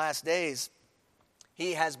spoken in the last days,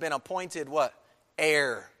 he has been appointed what?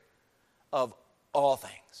 Heir of all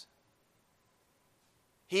things.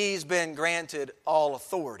 He's been granted all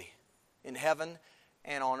authority in heaven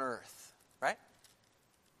and on earth. Right?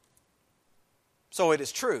 So it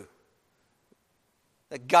is true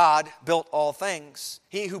that God built all things.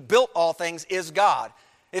 He who built all things is God.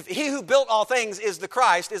 If he who built all things is the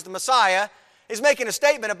Christ, is the Messiah, he's making a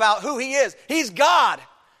statement about who he is. He's God.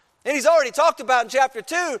 And he's already talked about in chapter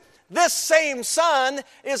 2, this same Son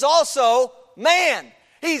is also man.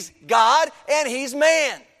 He's God and he's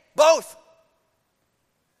man. Both.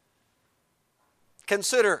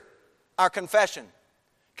 Consider our confession.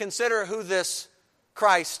 Consider who this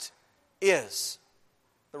Christ is,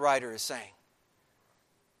 the writer is saying.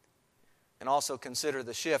 And also consider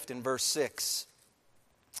the shift in verse 6.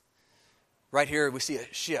 Right here we see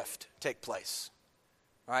a shift take place.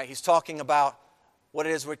 All right, he's talking about what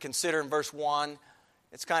it is we consider in verse 1.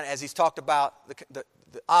 It's kind of, as he's talked about the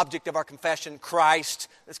object of our confession, Christ.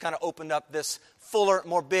 It's kind of opened up this fuller,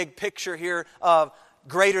 more big picture here of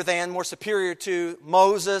greater than, more superior to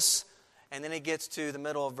Moses. And then he gets to the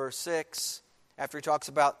middle of verse 6, after he talks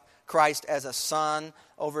about Christ as a son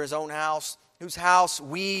over his own house, whose house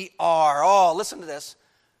we are. Oh, listen to this.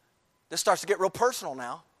 This starts to get real personal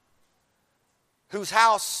now. Whose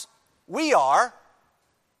house we are,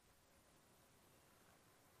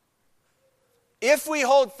 if we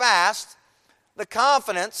hold fast the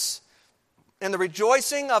confidence and the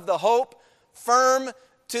rejoicing of the hope firm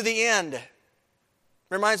to the end.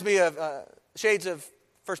 Reminds me of shades of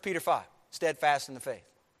 1 Peter 5. steadfast in the faith.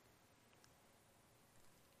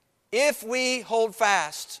 If we hold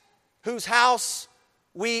fast whose house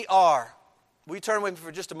we are. Will you turn with me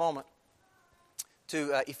for just a moment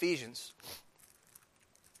to Ephesians?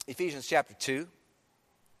 Ephesians chapter 2.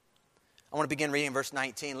 I want to begin reading verse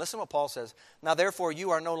 19. Listen to what Paul says. Now therefore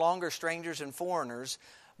you are no longer strangers and foreigners,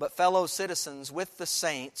 but fellow citizens with the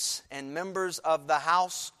saints and members of the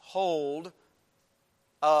household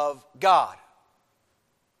of God.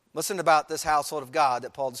 Listen about this household of God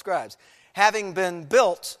that Paul describes. Having been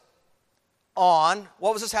built on,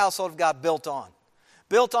 what was this household of God built on?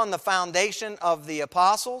 Built on the foundation of the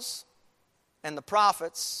apostles and the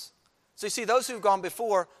prophets. So you see, those who've gone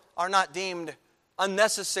before are not deemed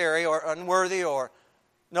unnecessary or unworthy or...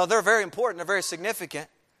 No, they're very important, they're very significant.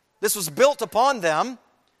 This was built upon them.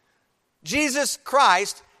 Jesus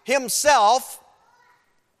Christ Himself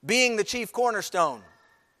being the chief cornerstone.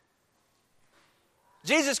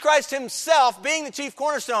 Jesus Christ Himself being the chief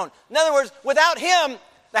cornerstone. In other words, without Him,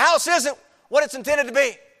 the house isn't what it's intended to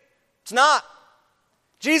be. It's not.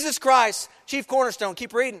 Jesus Christ, chief cornerstone.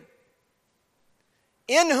 Keep reading.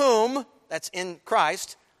 In whom, that's in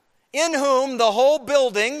Christ, in whom the whole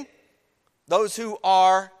building, those who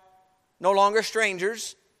are no longer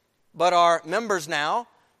strangers, but are members now,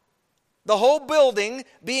 the whole building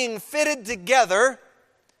being fitted together,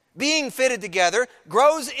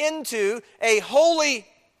 grows into a holy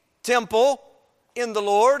temple in the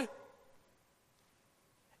Lord,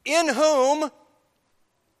 in whom,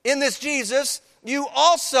 in this Jesus, you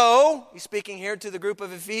also, he's speaking here to the group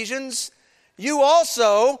of Ephesians, you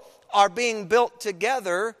also are being built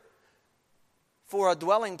together for a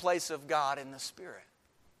dwelling place of God in the Spirit.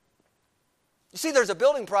 You see, there's a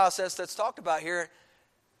building process that's talked about here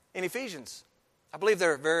in Ephesians. I believe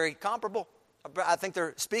they're very comparable. I think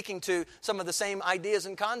they're speaking to some of the same ideas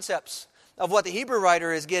and concepts of what the Hebrew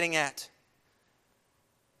writer is getting at.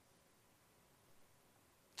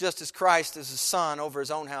 Just as Christ is His Son over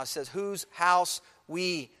His own house, says, whose house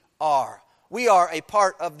we are. We are a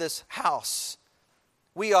part of this house.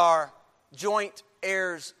 We are joint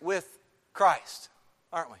heirs with Christ,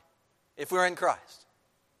 aren't we? If we're in Christ.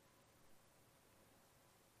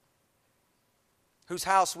 Whose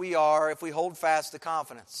house we are if we hold fast the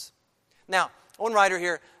confidence. Now, one writer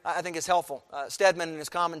here I think is helpful. Stedman in his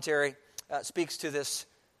commentary speaks to this,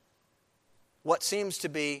 what seems to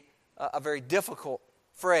be a very difficult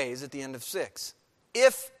phrase at the end of 6.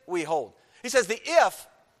 If we hold. He says the if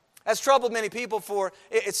has troubled many people, for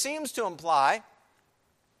it seems to imply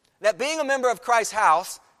that being a member of Christ's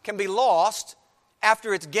house can be lost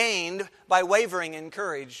after it's gained by wavering in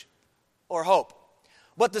courage or hope.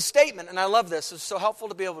 But the statement, and I love this, is so helpful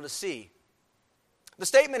to be able to see. The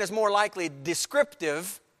statement is more likely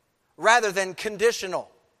descriptive rather than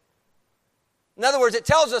conditional. In other words, it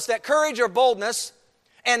tells us that courage or boldness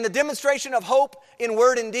and the demonstration of hope in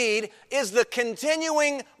word and deed is the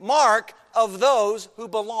continuing mark of those who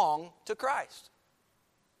belong to Christ.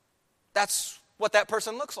 That's what that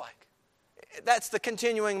person looks like. That's the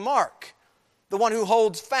continuing mark. The one who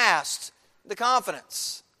holds fast the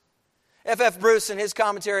confidence. F.F. Bruce in his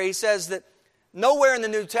commentary, he says that nowhere in the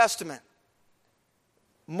New Testament,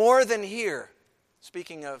 more than here,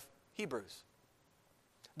 speaking of Hebrews,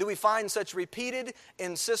 do we find such repeated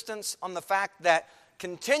insistence on the fact that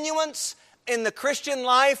continuance in the Christian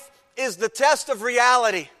life is the test of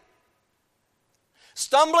reality.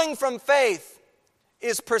 Stumbling from faith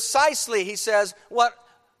is precisely, he says, what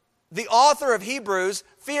the author of Hebrews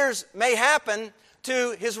fears may happen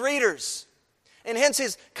to his readers. And hence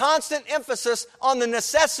his constant emphasis on the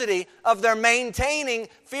necessity of their maintaining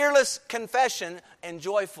fearless confession and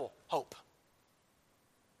joyful hope.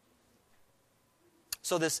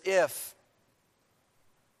 So this if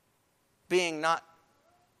being not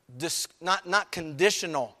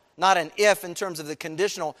conditional, not an if in terms of the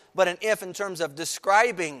conditional, but an if in terms of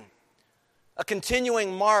describing a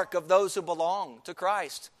continuing mark of those who belong to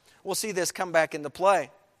Christ. We'll see this come back into play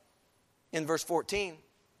in verse 14.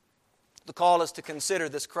 The call is to consider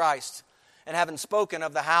this Christ. And having spoken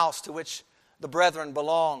of the house to which the brethren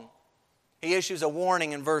belong, he issues a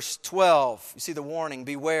warning in verse 12. You see the warning,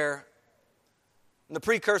 beware. And the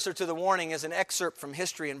precursor to the warning is an excerpt from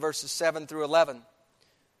history in verses 7 through 11.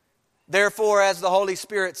 Therefore, as the Holy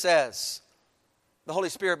Spirit says, the Holy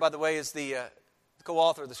Spirit, by the way, is the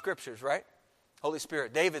co-author of the Scriptures, right? Holy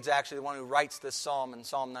Spirit. David's actually the one who writes this psalm in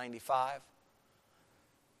Psalm 95.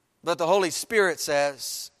 But the Holy Spirit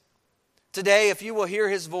says, today, if you will hear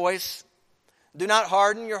His voice, do not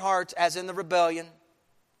harden your hearts as in the rebellion,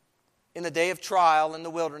 in the day of trial in the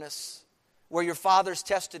wilderness, where your fathers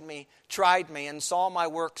tested me, tried me, and saw my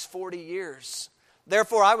works 40 years.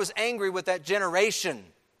 Therefore, I was angry with that generation.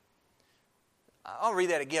 I'll read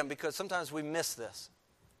that again because sometimes we miss this.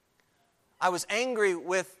 I was angry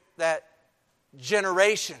with that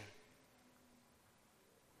generation.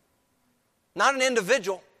 Not an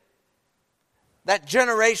individual. That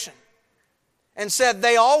generation. And said,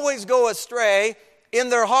 they always go astray in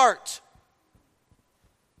their heart.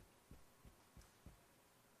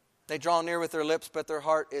 They draw near with their lips, but their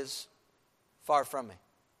heart is far from me.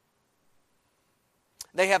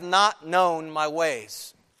 They have not known my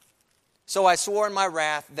ways. So I swore in my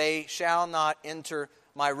wrath, they shall not enter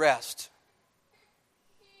my rest.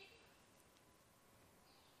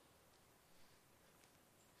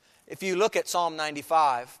 If you look at Psalm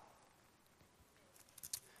 95,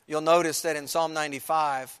 you'll notice that in Psalm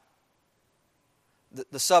 95,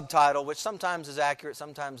 the subtitle, which sometimes is accurate,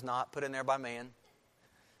 sometimes not, put in there by man,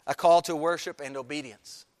 a call to worship and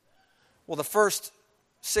obedience. Well, the first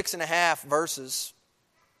 6.5 verses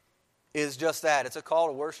is just that. It's a call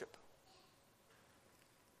to worship.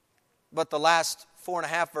 But the last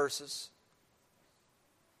 4.5 verses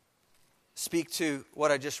speak to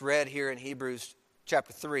what I just read here in Hebrews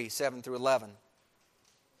chapter 3, 7 through 11.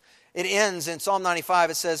 It ends in Psalm 95.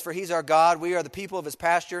 It says, for He's our God, we are the people of His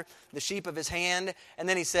pasture, the sheep of His hand. And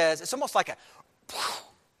then He says, it's almost like a,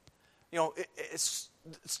 it's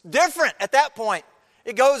different at that point.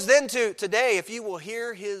 It goes then to today, if you will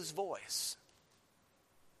hear His voice.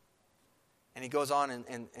 And He goes on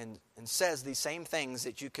and says these same things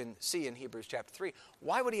that you can see in Hebrews chapter 3.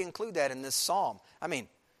 Why would He include that in this psalm? I mean,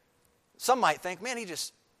 some might think, man,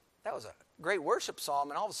 that was a great worship psalm,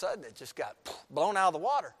 and all of a sudden it just got blown out of the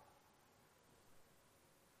water.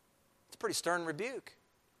 It's a pretty stern rebuke.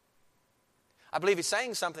 I believe He's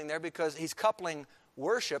saying something there because He's coupling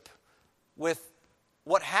worship with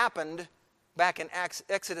what happened back in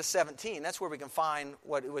Exodus 17. That's where we can find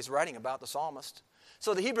what He was writing about, the psalmist.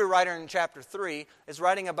 So the Hebrew writer in chapter 3 is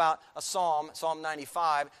writing about a psalm, Psalm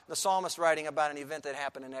 95. The psalmist writing about an event that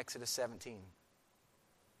happened in Exodus 17.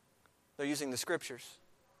 They're using the Scriptures.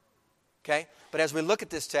 Okay? But as we look at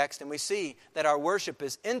this text and we see that our worship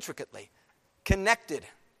is intricately connected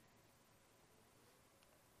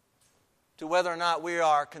to whether or not we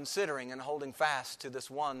are considering and holding fast to this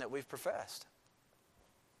one that we've professed.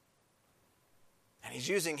 And he's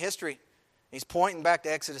using history. He's pointing back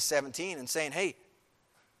to Exodus 17 and saying, hey,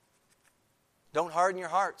 don't harden your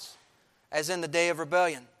hearts as in the day of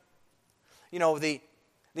rebellion. You know, the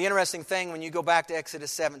interesting thing when you go back to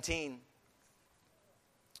Exodus 17,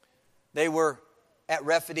 they were at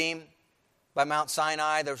Rephidim by Mount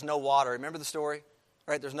Sinai. There was no water. Remember the story?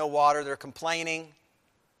 Right? There's no water. They're complaining.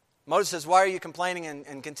 Moses says, why are you complaining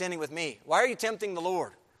and contending with me? Why are you tempting the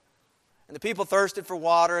Lord? And the people thirsted for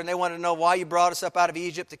water, and they wanted to know why you brought us up out of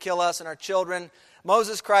Egypt to kill us and our children.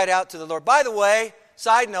 Moses cried out to the Lord. By the way,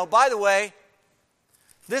 side note,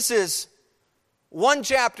 this is one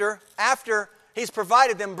chapter after He's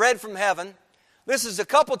provided them bread from heaven. This is a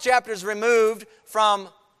couple chapters removed from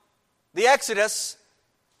the Exodus,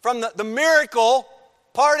 from the miracle,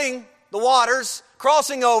 parting the waters,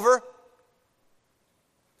 crossing over.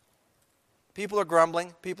 People are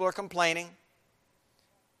grumbling. People are complaining.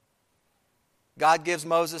 God gives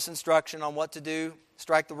Moses instruction on what to do.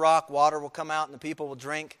 Strike the rock, water will come out, and the people will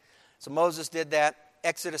drink. So Moses did that.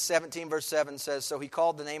 Exodus 17 verse 7 says, so he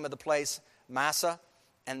called the name of the place Massah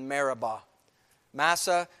and Meribah.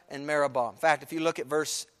 Massah and Meribah. In fact, if you look at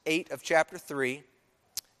verse 8 of chapter 3,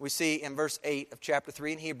 we see in verse 8 of chapter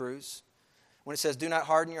 3 in Hebrews, when it says, do not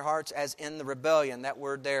harden your hearts as in the rebellion. That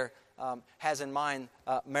word there has in mind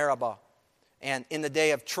Meribah. And in the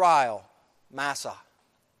day of trial, Massah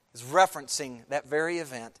is referencing that very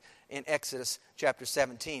event in Exodus chapter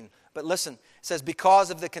 17. But listen, it says,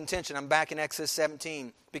 because of the contention, I'm back in Exodus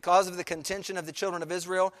 17, because of the contention of the children of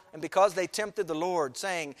Israel, and because they tempted the Lord,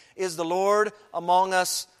 saying, is the Lord among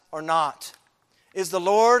us or not? Is the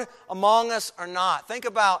Lord among us or not? Think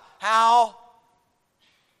about how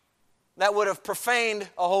that would have profaned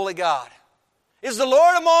a holy God. Is the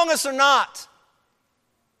Lord among us or not?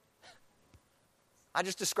 I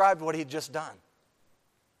just described what He'd just done.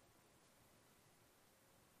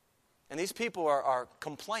 And these people are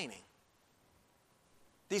complaining.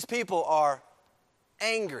 These people are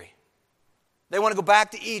angry. They want to go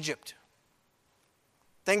back to Egypt.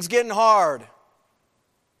 Things getting hard.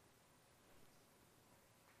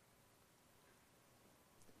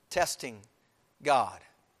 Testing God.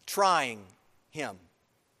 Trying Him.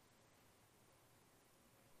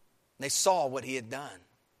 They saw what He had done.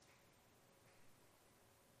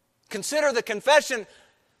 Consider the confession.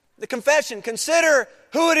 The confession. Consider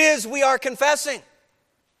who it is we are confessing.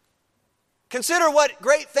 Consider what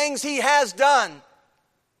great things He has done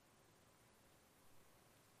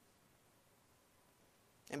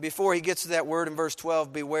And before he gets to that word in verse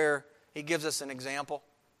 12, beware, he gives us an example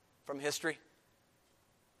from history.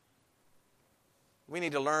 We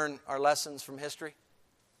need to learn our lessons from history,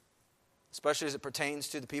 especially as it pertains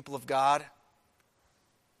to the people of God.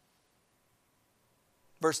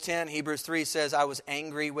 Verse 10, Hebrews 3 says, I was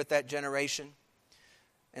angry with that generation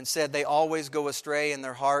and said, they always go astray in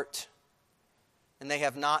their heart, and they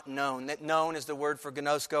have not known. That known is the word for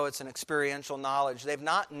gnosko. It's an experiential knowledge. They've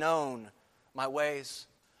not known my ways.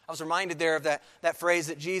 I was reminded there of that phrase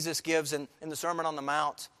that Jesus gives in the Sermon on the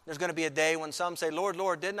Mount. There's going to be a day when some say, Lord,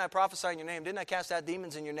 Lord, didn't I prophesy in your name? Didn't I cast out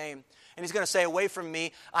demons in your name? And he's going to say, away from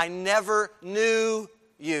me, I never knew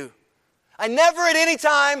you. I never at any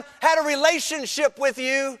time had a relationship with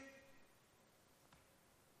you.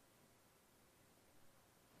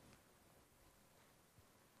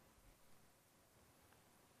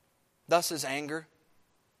 Thus his anger.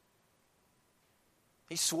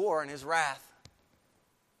 He swore in his wrath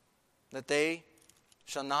that they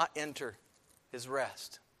shall not enter his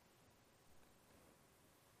rest.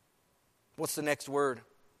 What's the next word?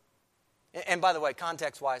 And by the way,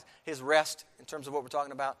 context-wise, his rest, in terms of what we're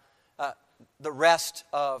talking about, the rest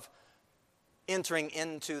of entering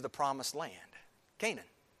into the promised land, Canaan.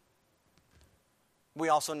 We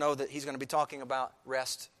also know that he's going to be talking about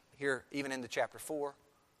rest here, even into chapter 4.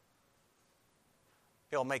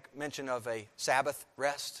 He'll make mention of a Sabbath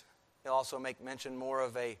rest. He'll also make mention more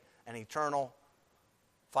of an eternal,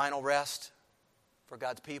 final rest for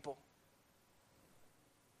God's people.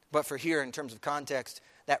 But for here, in terms of context,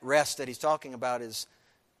 that rest that he's talking about is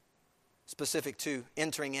specific to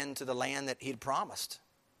entering into the land that he'd promised.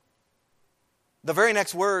 The very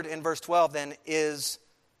next word in verse 12 then is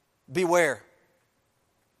beware.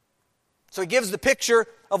 So he gives the picture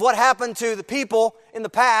of what happened to the people in the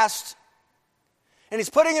past, and he's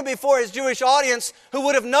putting it before his Jewish audience who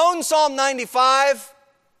would have known Psalm 95,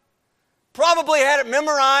 probably had it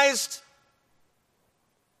memorized,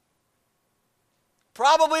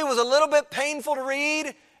 probably was a little bit painful to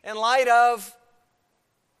read in light of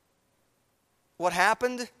what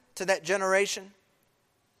happened to that generation.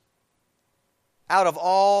 Out of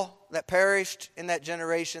all that perished in that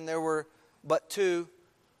generation, there were but two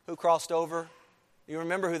who crossed over. You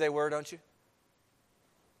remember who they were, don't you?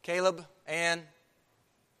 Caleb and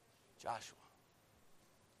Joshua.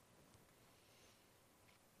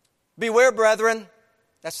 Beware, brethren.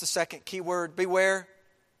 That's the second key word. Beware,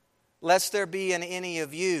 lest there be in any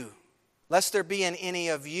of you. Lest there be in any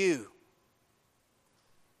of you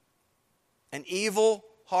an evil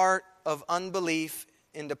heart of unbelief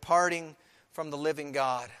in departing from the living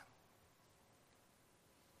God.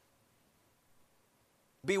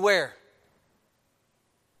 Beware.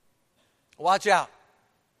 Watch out.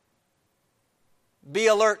 Be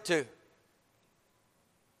alert to.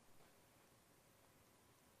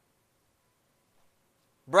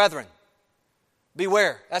 Brethren,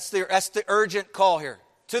 beware. That's the urgent call here.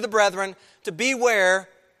 To the brethren, to beware,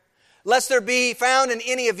 lest there be found in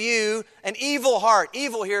any of you an evil heart.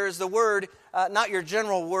 Evil here is the word, not your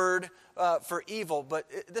general word for evil, but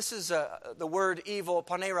this is the word evil,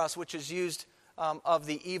 paneros, which is used of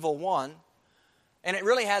the evil one. And it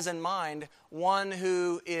really has in mind one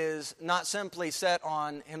who is not simply set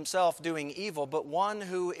on himself doing evil, but one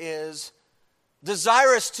who is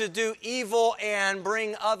desirous to do evil and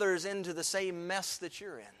bring others into the same mess that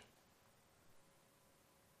you're in.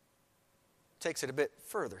 Takes it a bit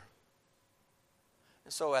further.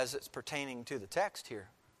 And so as it's pertaining to the text here,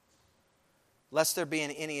 lest there be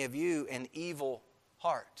in any of you an evil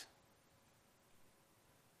heart.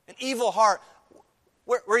 An evil heart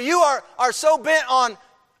where you are so bent on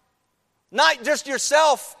not just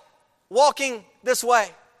yourself walking this way,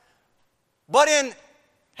 but in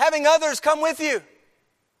having others come with you.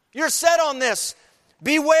 You're set on this.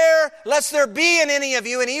 Beware lest there be in any of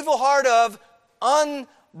you an evil heart of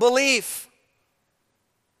unbelief.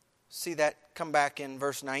 See that come back in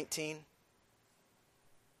verse 19.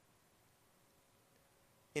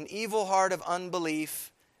 An evil heart of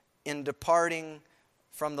unbelief in departing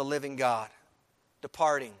from the living God.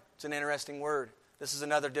 Departing. It's an interesting word. This is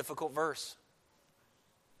another difficult verse.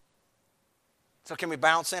 So can we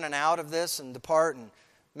bounce in and out of this and depart and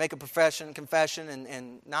make a confession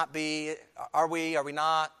and not be? Are we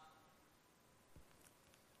not?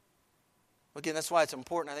 Again, that's why it's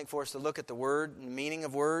important, I think, for us to look at the word and the meaning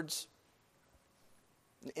of words.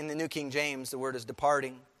 In the New King James, the word is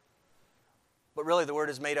departing. But really the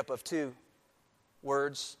word is made up of two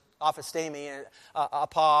words. Aphistemi,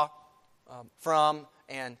 apa, from,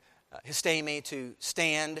 and histemi, to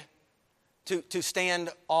stand. To stand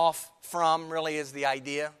off from really is the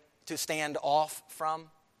idea. To stand off from.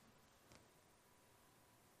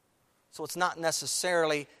 So it's not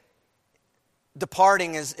necessarily,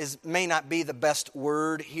 departing may not be the best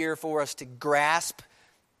word here for us to grasp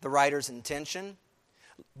the writer's intention.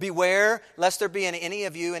 Beware lest there be in any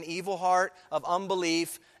of you an evil heart of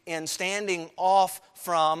unbelief in standing off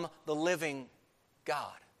from the living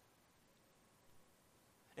God.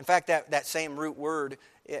 In fact, that same root word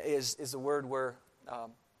is the word where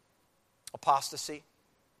apostasy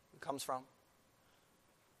comes from.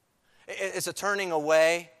 It's a turning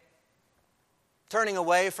away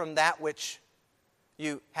from that which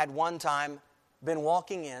you had one time been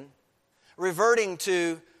walking in, reverting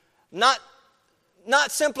to not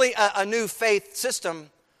simply a new faith system,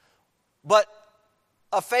 but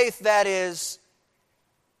a faith that is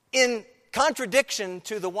in contradiction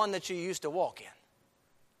to the one that you used to walk in.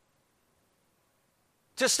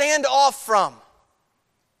 To stand off from.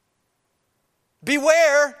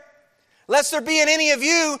 Beware, lest there be in any of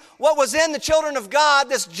you what was in the children of God,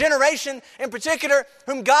 this generation in particular,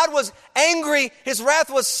 whom God was angry, His wrath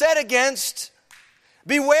was set against.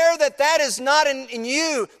 Beware that is not in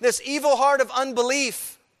you, this evil heart of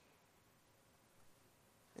unbelief.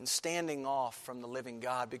 And standing off from the living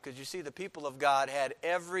God. Because you see, the people of God had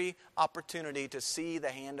every opportunity to see the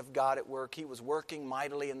hand of God at work. He was working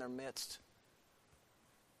mightily in their midst.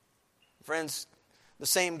 Friends, the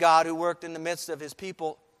same God who worked in the midst of His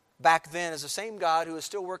people back then is the same God who is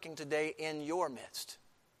still working today in your midst.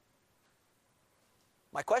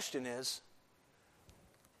 My question is,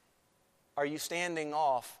 are you standing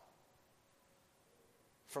off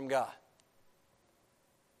from God?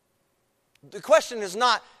 The question is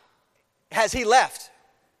not, has He left?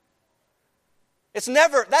 That's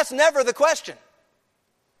never the question.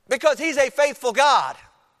 Because He's a faithful God.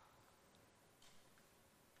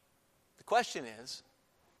 The question is,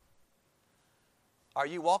 are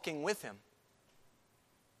you walking with Him?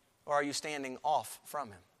 Or are you standing off from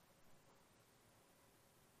Him?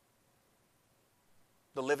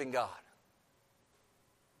 The living God.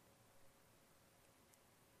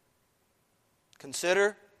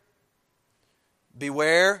 Consider,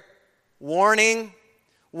 beware, warning.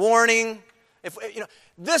 If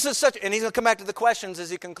this is such, and he's going to come back to the questions as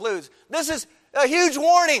he concludes. This is a huge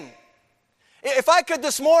warning. If I could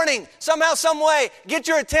this morning, somehow, some way, get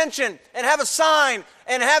your attention and have a sign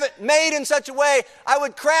and have it made in such a way, I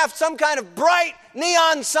would craft some kind of bright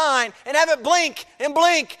neon sign and have it blink and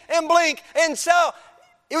blink and blink. And so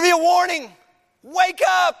it would be a warning. Wake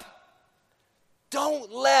up.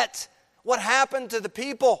 Don't let what happened to the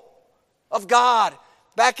people of God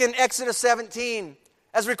back in Exodus 17,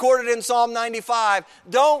 as recorded in Psalm 95,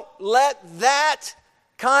 don't let that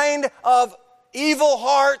kind of evil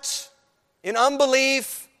heart in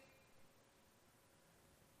unbelief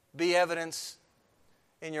be evidence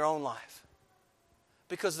in your own life.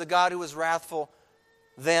 Because the God who was wrathful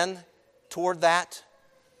then toward that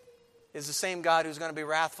is the same God who's going to be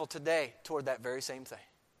wrathful today toward that very same thing.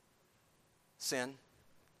 Sin,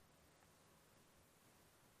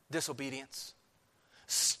 disobedience,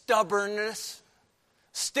 stubbornness,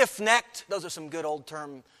 stiff-necked. Those are some good Old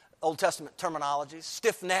Testament terminologies.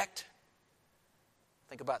 Stiff-necked.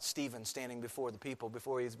 Think about Stephen standing before the people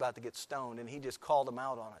before he was about to get stoned, and he just called them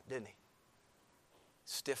out on it, didn't he?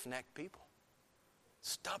 Stiff-necked people.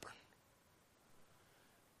 Stubborn.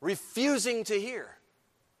 Refusing to hear.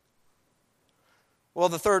 Well,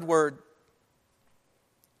 the third word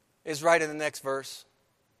is right in the next verse.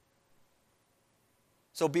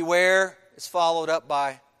 So beware is followed up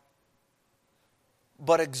by,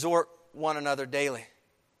 but exhort one another daily,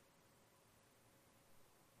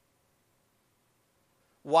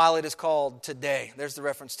 while it is called today. There's the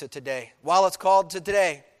reference to today. While it's called to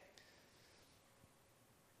today.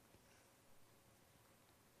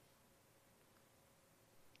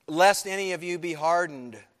 Lest any of you be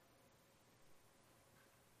hardened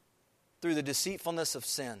through the deceitfulness of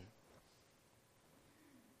sin.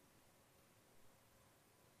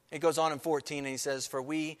 It goes on in 14 and he says, for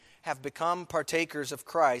we have become partakers of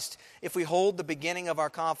Christ if we hold the beginning of our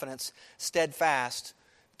confidence steadfast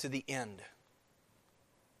to the end.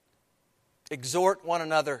 Exhort one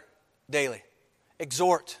another daily.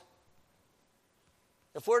 Exhort.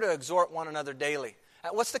 If we're to exhort one another daily,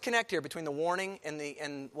 what's the connect here between the warning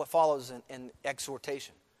and what follows in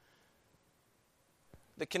exhortation?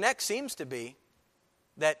 The connect seems to be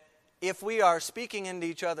that if we are speaking into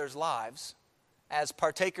each other's lives as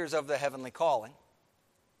partakers of the heavenly calling,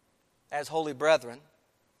 as holy brethren,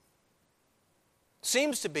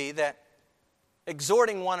 seems to be that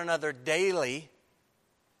exhorting one another daily,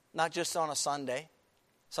 not just on a Sunday.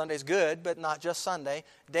 Sunday's good, but not just Sunday.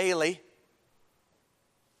 Daily.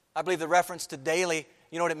 I believe the reference to daily,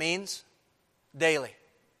 you know what it means? Daily.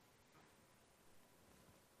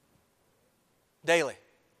 daily.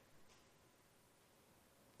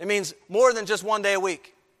 It means more than just one day a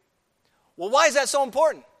week. Well, why is that so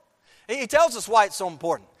important? He tells us why it's so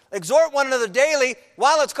important. Exhort one another daily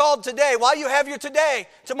while it's called today, while you have your today.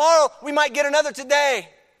 Tomorrow we might get another today.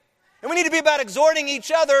 And we need to be about exhorting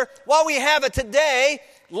each other while we have a today,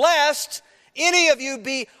 lest any of you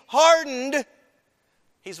be hardened.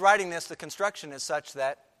 He's writing this, the construction is such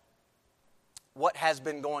that what has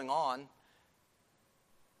been going on,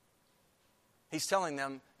 he's telling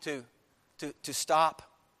them to stop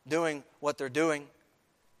doing what they're doing.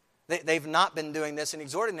 They've not been doing this, and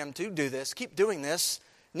exhorting them to do this. Keep doing this.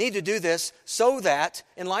 Need to do this so that,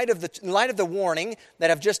 in light of the warning that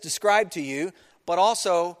I've just described to you, but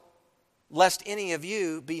also lest any of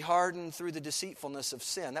you be hardened through the deceitfulness of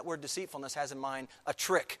sin. That word deceitfulness has in mind a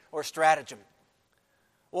trick or stratagem.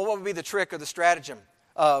 Well, what would be the trick or the stratagem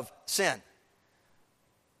of sin?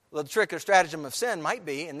 Well, the trick or stratagem of sin might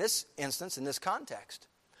be, in this instance, in this context,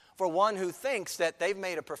 for one who thinks that they've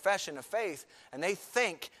made a profession of faith and they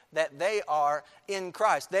think that they are in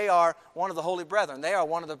Christ. They are one of the holy brethren. They are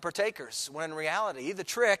one of the partakers, when in reality, the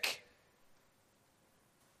trick,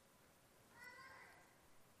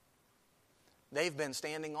 they've been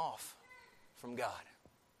standing off from God.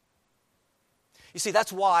 You see,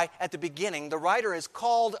 that's why at the beginning the writer has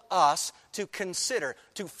called us to consider,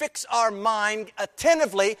 to fix our mind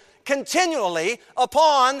attentively, continually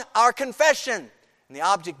upon our confession, and the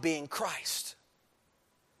object being Christ.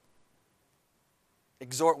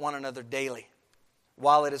 Exhort one another daily,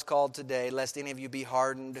 while it is called today, lest any of you be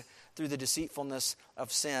hardened through the deceitfulness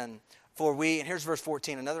of sin. For we, and here's verse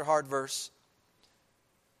 14, another hard verse,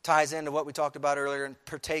 ties into what we talked about earlier in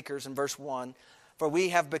partakers in verse 1. For we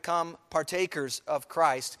have become partakers of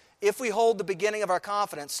Christ if we hold the beginning of our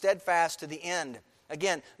confidence steadfast to the end.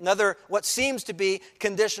 Again, another what seems to be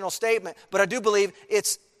conditional statement, but I do believe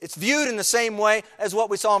it's viewed in the same way as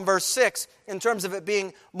what we saw in verse 6 in terms of it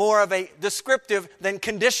being more of a descriptive than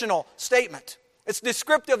conditional statement. It's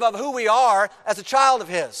descriptive of who we are as a child of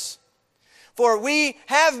His. For we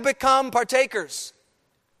have become partakers.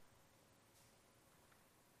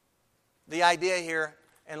 The idea here,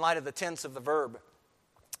 in light of the tense of the verb,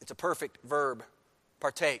 it's a perfect verb,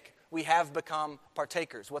 partake. We have become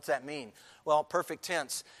partakers. What's that mean? Well, perfect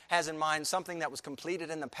tense has in mind something that was completed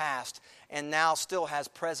in the past and now still has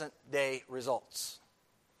present day results.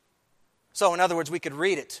 So, in other words, we could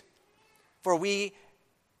read it. For we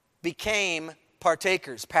became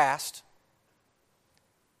partakers, past,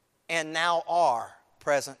 and now are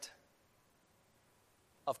present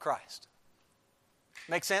of Christ.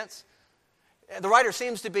 Make sense? The writer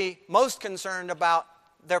seems to be most concerned about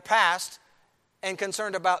their past and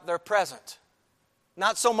concerned about their present.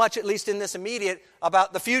 Not so much, at least in this immediate,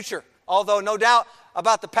 about the future. Although no doubt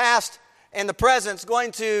about the past and the present is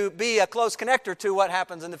going to be a close connector to what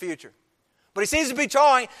happens in the future. But he seems to be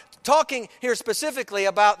talking here specifically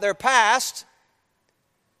about their past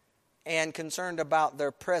and concerned about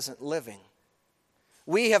their present living.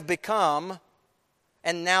 We have become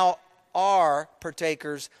and now are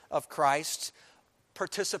partakers of Christ,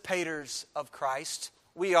 participators of Christ.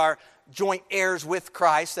 We are joint heirs with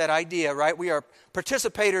Christ, that idea, right? We are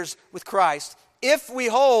participators with Christ if we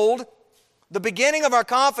hold the beginning of our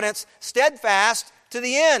confidence steadfast to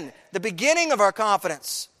the end. The beginning of our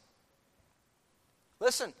confidence.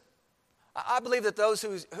 Listen, I believe that those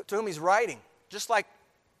to whom he's writing, just like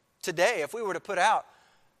today, if we were to put out,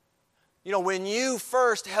 when you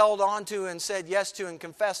first held on to and said yes to and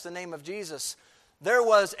confessed the name of Jesus, there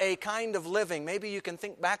was a kind of living, maybe you can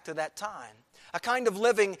think back to that time, a kind of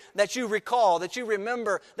living that you recall, that you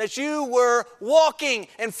remember, that you were walking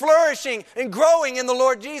and flourishing and growing in the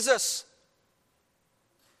Lord Jesus.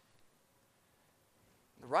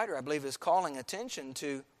 The writer, I believe, is calling attention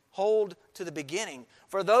to hold to the beginning.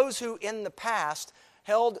 For those who in the past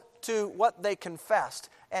held to what they confessed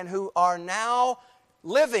and who are now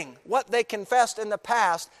living what they confessed in the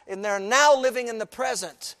past, and they're now living in the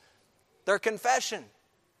present, their confession.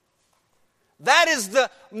 That is the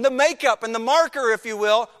makeup and the marker, if you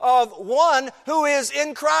will, of one who is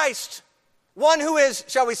in Christ. One who is,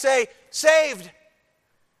 shall we say, saved.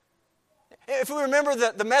 If we remember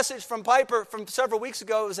the message from Piper from several weeks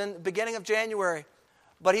ago, it was in the beginning of January.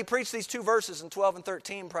 But he preached these two verses in 12 and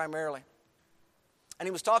 13 primarily. And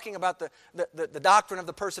he was talking about the doctrine of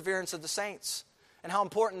the perseverance of the saints and how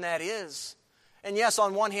important that is. And yes,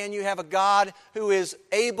 on one hand, you have a God who is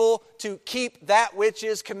able to keep that which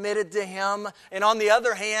is committed to Him. And on the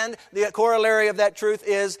other hand, the corollary of that truth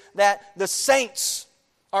is that the saints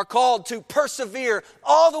are called to persevere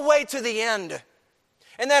all the way to the end.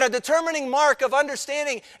 And that a determining mark of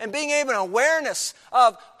understanding and being able to awareness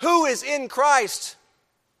of who is in Christ.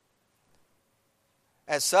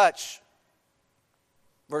 As such,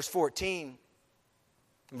 verse 14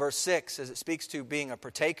 and verse 6, as it speaks to being a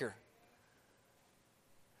partaker,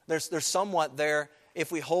 there's somewhat there,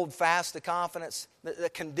 if we hold fast the confidence, the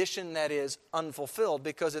condition that is unfulfilled,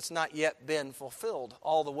 because it's not yet been fulfilled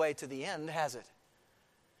all the way to the end, has it?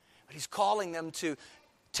 But he's calling them to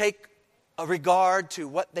take a regard to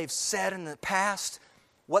what they've said in the past,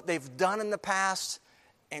 what they've done in the past,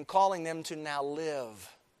 and calling them to now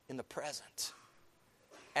live in the present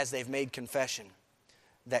as they've made confession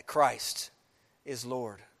that Christ is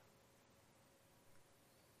Lord.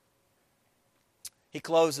 He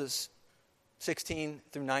closes 16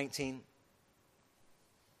 through 19.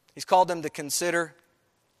 He's called them to consider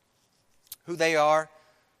who they are,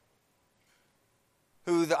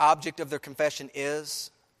 who the object of their confession is,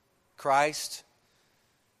 Christ.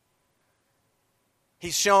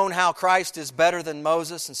 He's shown how Christ is better than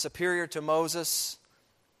Moses and superior to Moses.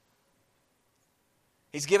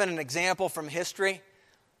 He's given an example from history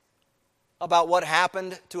about what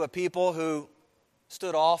happened to a people who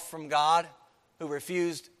stood off from God, who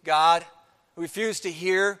refused God, who refused to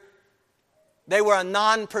hear. They were a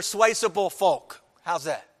non-persuasible folk. How's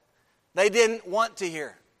that? They didn't want to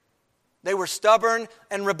hear. They were stubborn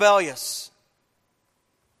and rebellious.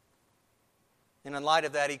 And in light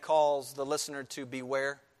of that, he calls the listener to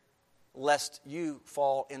beware, lest you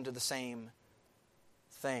fall into the same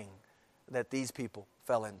thing that these people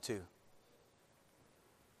fell into.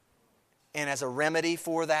 And as a remedy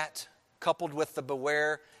for that, coupled with the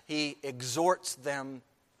beware, he exhorts them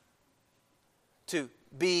to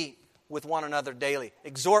be with one another daily.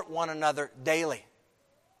 Exhort one another daily.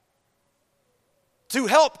 To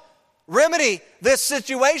help remedy this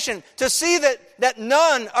situation, to see that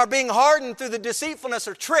none are being hardened through the deceitfulness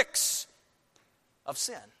or tricks of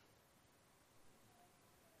sin.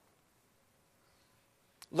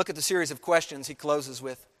 Look at the series of questions he closes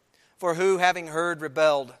with. For who, having heard,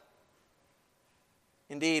 rebelled?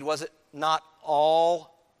 Indeed, was it not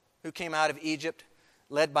all who came out of Egypt,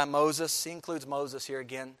 led by Moses? He includes Moses here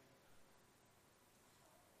again.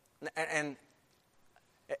 And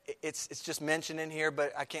it's just mentioned in here,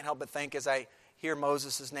 but I can't help but think as I hear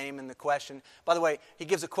Moses' name in the question. By the way, he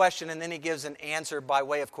gives a question and then he gives an answer by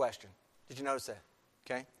way of question. Did you notice that?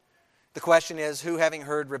 Okay. The question is, who having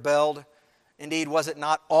heard rebelled? Indeed, was it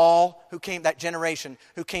not all who came, that generation,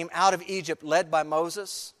 who came out of Egypt led by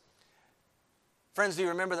Moses? Friends, do you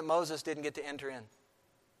remember that Moses didn't get to enter in?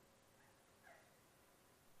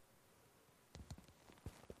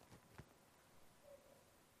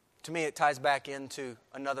 To me, it ties back into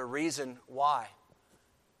another reason why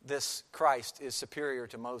this Christ is superior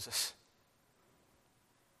to Moses.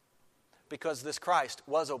 Because this Christ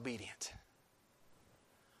was obedient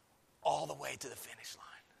all the way to the finish line.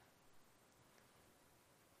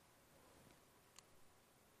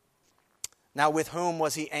 Now, with whom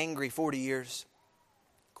was he angry 40 years?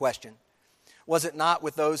 Question. Was it not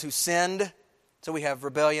with those who sinned? So we have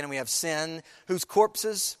rebellion and we have sin. Whose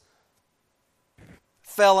corpses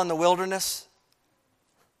fell in the wilderness?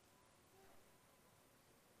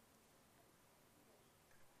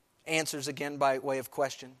 Answers again by way of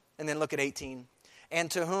question. And then look at 18.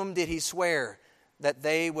 And to whom did he swear that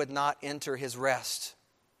they would not enter his rest?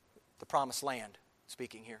 The promised land,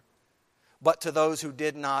 speaking here. But to those who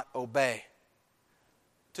did not obey.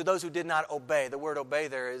 To those who did not obey. The word obey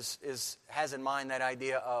there has in mind that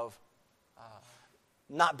idea of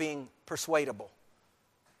not being persuadable,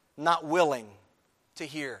 not willing to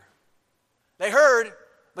hear. They heard,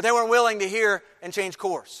 but they weren't willing to hear and change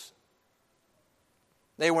course.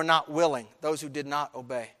 They were not willing, those who did not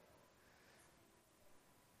obey.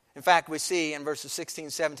 In fact, we see in verses 16,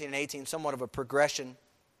 17, and 18 somewhat of a progression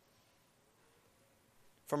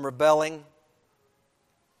from rebelling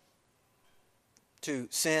to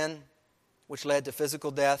sin, which led to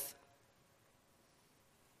physical death,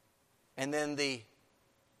 and then the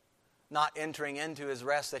not entering into his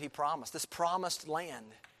rest that he promised, this promised land.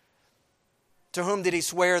 To whom did he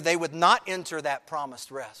swear they would not enter that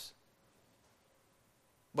promised rest?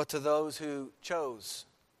 But to those who chose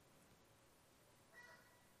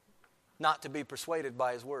not to be persuaded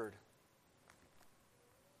by his word.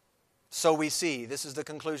 So we see, this is the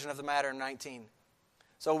conclusion of the matter in 19.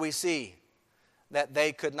 So we see that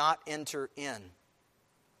they could not enter in.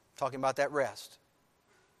 Talking about that rest.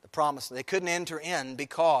 The promise. They couldn't enter in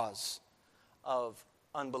because of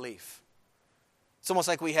unbelief. It's almost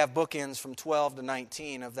like we have bookends from 12 to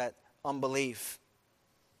 19 of that unbelief.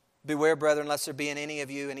 Beware, brethren, lest there be in any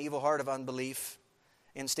of you an evil heart of unbelief,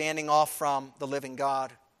 in standing off from the living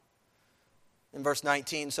God. In verse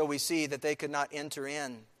 19, so we see that they could not enter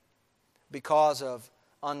in because of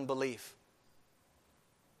unbelief.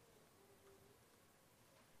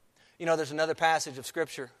 You know, there's another passage of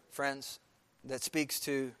Scripture, friends, that speaks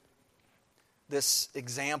to this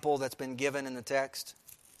example that's been given in the text.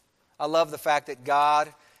 I love the fact that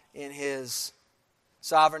God, in His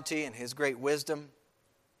sovereignty and His great wisdom,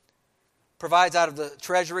 provides out of the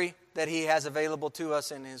treasury that He has available to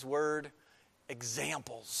us in His Word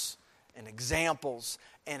examples and examples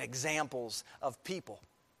and examples of people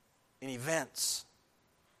and events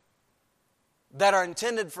that are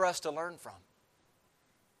intended for us to learn from.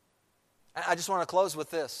 I just want to close with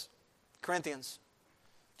this. Corinthians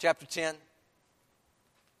chapter 10.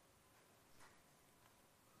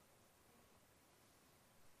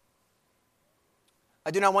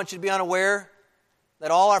 I do not want you to be unaware that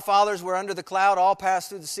all our fathers were under the cloud, all passed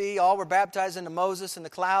through the sea, all were baptized into Moses in the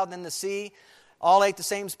cloud and in the sea, all ate the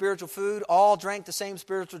same spiritual food, all drank the same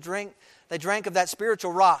spiritual drink. They drank of that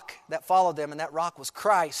spiritual rock that followed them, and that rock was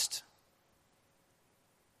Christ.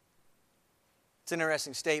 It's an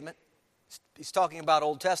interesting statement. He's talking about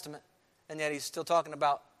Old Testament, and yet he's still talking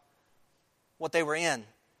about what they were in.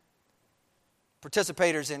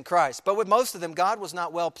 Participators in Christ. But with most of them, God was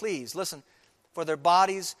not well pleased. Listen, for their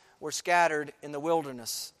bodies were scattered in the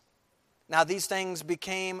wilderness. Now these things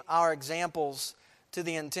became our examples to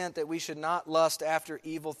the intent that we should not lust after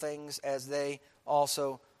evil things as they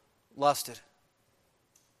also lusted.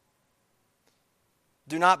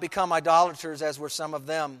 Do not become idolaters as were some of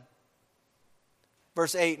them.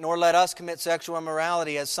 Verse 8, nor let us commit sexual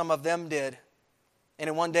immorality as some of them did. And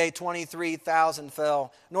in one day 23,000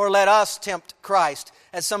 fell. Nor let us tempt Christ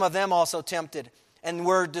as some of them also tempted and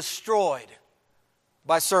were destroyed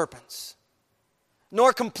by serpents.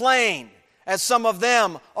 Nor complain as some of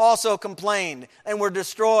them also complained and were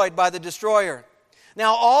destroyed by the destroyer.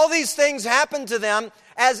 Now all these things happened to them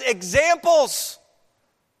as examples.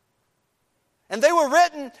 And they were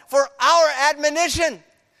written for our admonition,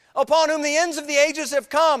 upon whom the ends of the ages have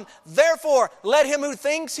come. Therefore, let him who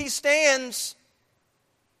thinks he stands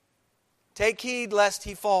take heed lest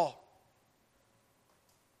he fall.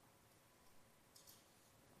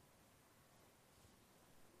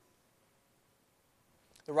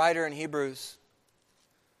 The writer in Hebrews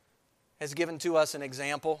has given to us an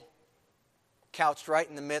example couched right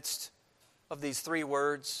in the midst of these three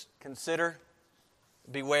words: consider,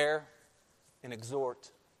 beware, and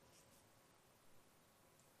exhort.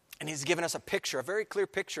 And he's given us a picture, a very clear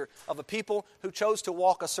picture of a people who chose to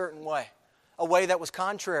walk a certain way, a way that was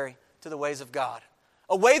contrary to the ways of God,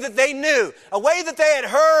 a way that they knew, a way that they had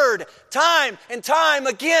heard time and time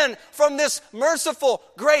again from this merciful,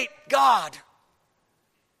 great God.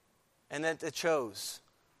 And that they chose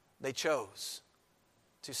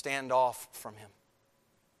to stand off from Him.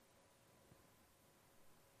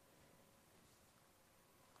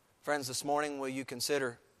 Friends, this morning, will you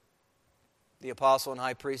consider the apostle and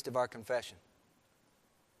high priest of our confession,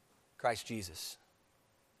 Christ Jesus,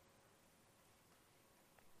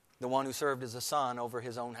 the one who served as a son over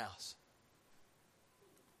His own house?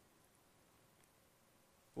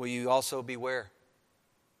 Will you also beware,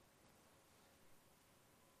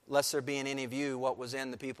 lest there be in any of you what was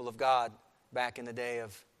in the people of God back in the day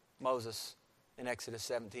of Moses in Exodus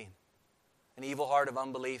 17? An evil heart of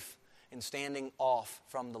unbelief in standing off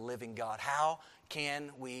from the living God. How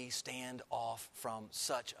can we stand off from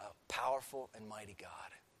such a powerful and mighty God?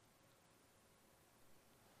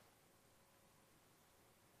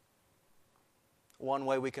 One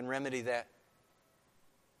way we can remedy that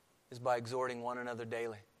is by exhorting one another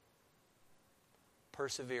daily,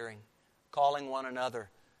 persevering, calling one another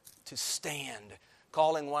to stand,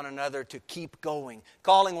 calling one another to keep going,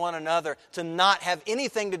 calling one another to not have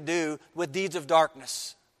anything to do with deeds of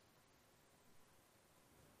darkness,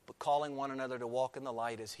 but calling one another to walk in the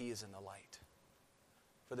light as He is in the light.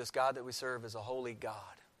 For this God that we serve is a holy God.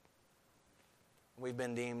 We've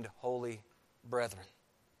been deemed holy brethren.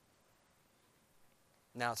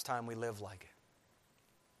 Now it's time we live like it.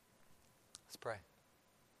 Let's pray.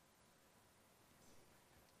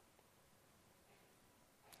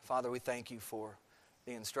 Father, we thank You for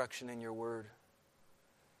the instruction in Your Word.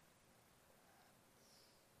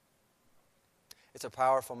 It's a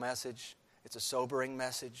powerful message. It's a sobering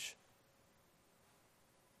message.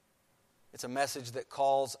 It's a message that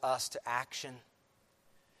calls us to action.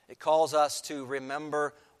 It calls us to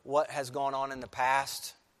remember what has gone on in the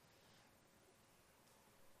past.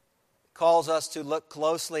 It calls us to look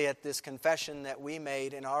closely at this confession that we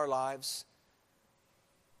made in our lives,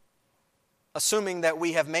 assuming that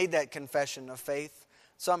we have made that confession of faith,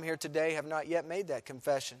 Some here today have not yet made that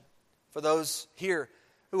confession. For those here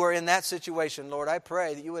who are in that situation, Lord, I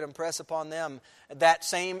pray that you would impress upon them that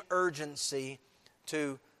same urgency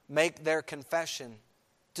to make their confession,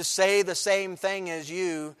 to say the same thing as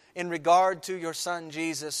you in regard to your Son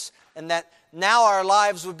Jesus, and that now our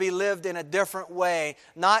lives would be lived in a different way,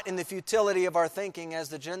 not in the futility of our thinking as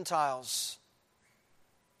the Gentiles,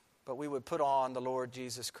 but we would put on the Lord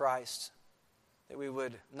Jesus Christ, that we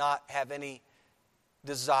would not have any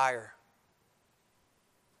desire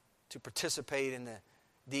to participate in the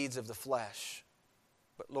deeds of the flesh.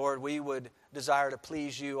 But Lord, we would desire to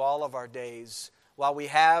please you all of our days while we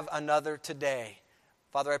have another today.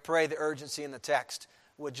 Father, I pray the urgency in the text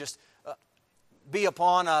would just be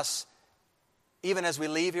upon us even as we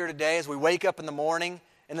leave here today, as we wake up in the morning,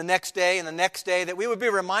 and the next day, and the next day, that we would be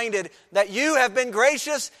reminded that you have been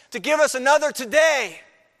gracious to give us another today.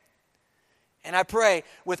 And I pray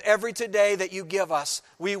with every today that you give us,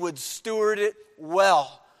 we would steward it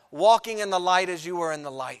well, walking in the light as you are in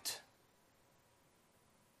the light.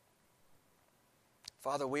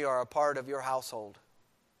 Father, we are a part of your household.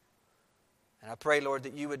 And I pray, Lord,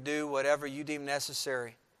 that you would do whatever you deem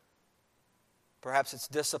necessary. Perhaps it's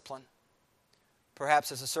discipline.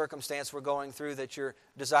 Perhaps it's a circumstance we're going through that you're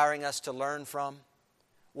desiring us to learn from.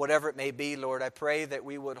 Whatever it may be, Lord, I pray that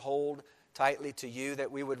we would hold tightly to you, that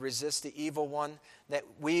we would resist the evil one, that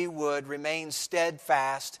we would remain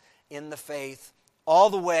steadfast in the faith all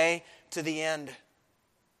the way to the end.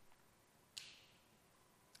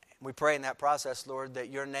 We pray in that process, Lord, that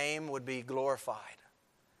your name would be glorified,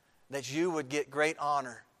 that you would get great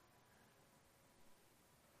honor.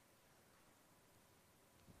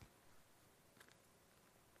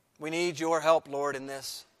 We need your help, Lord, in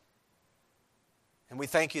this. And we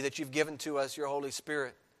thank you that you've given to us your Holy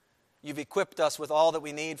Spirit. You've equipped us with all that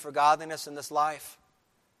we need for godliness in this life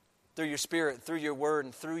through your Spirit, through your word,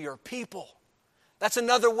 and through your people. That's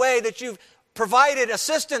another way that you've provided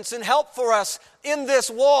assistance and help for us in this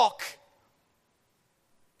walk.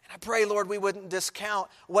 And I pray, Lord, we wouldn't discount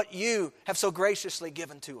what you have so graciously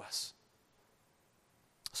given to us.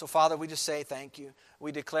 So, Father, we just say thank you.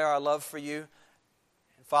 We declare our love for you.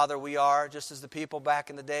 And Father, we are, just as the people back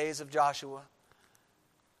in the days of Joshua,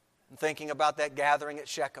 and thinking about that gathering at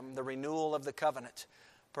Shechem, the renewal of the covenant.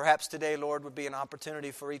 Perhaps today, Lord, would be an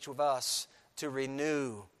opportunity for each of us to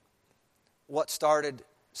renew what started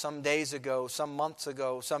some days ago, some months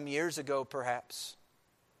ago, some years ago perhaps.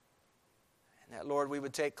 And that, Lord, we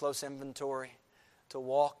would take close inventory to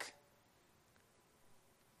walk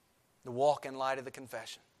in light of the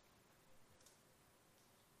confession.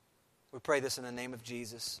 We pray this in the name of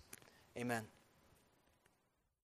Jesus. Amen.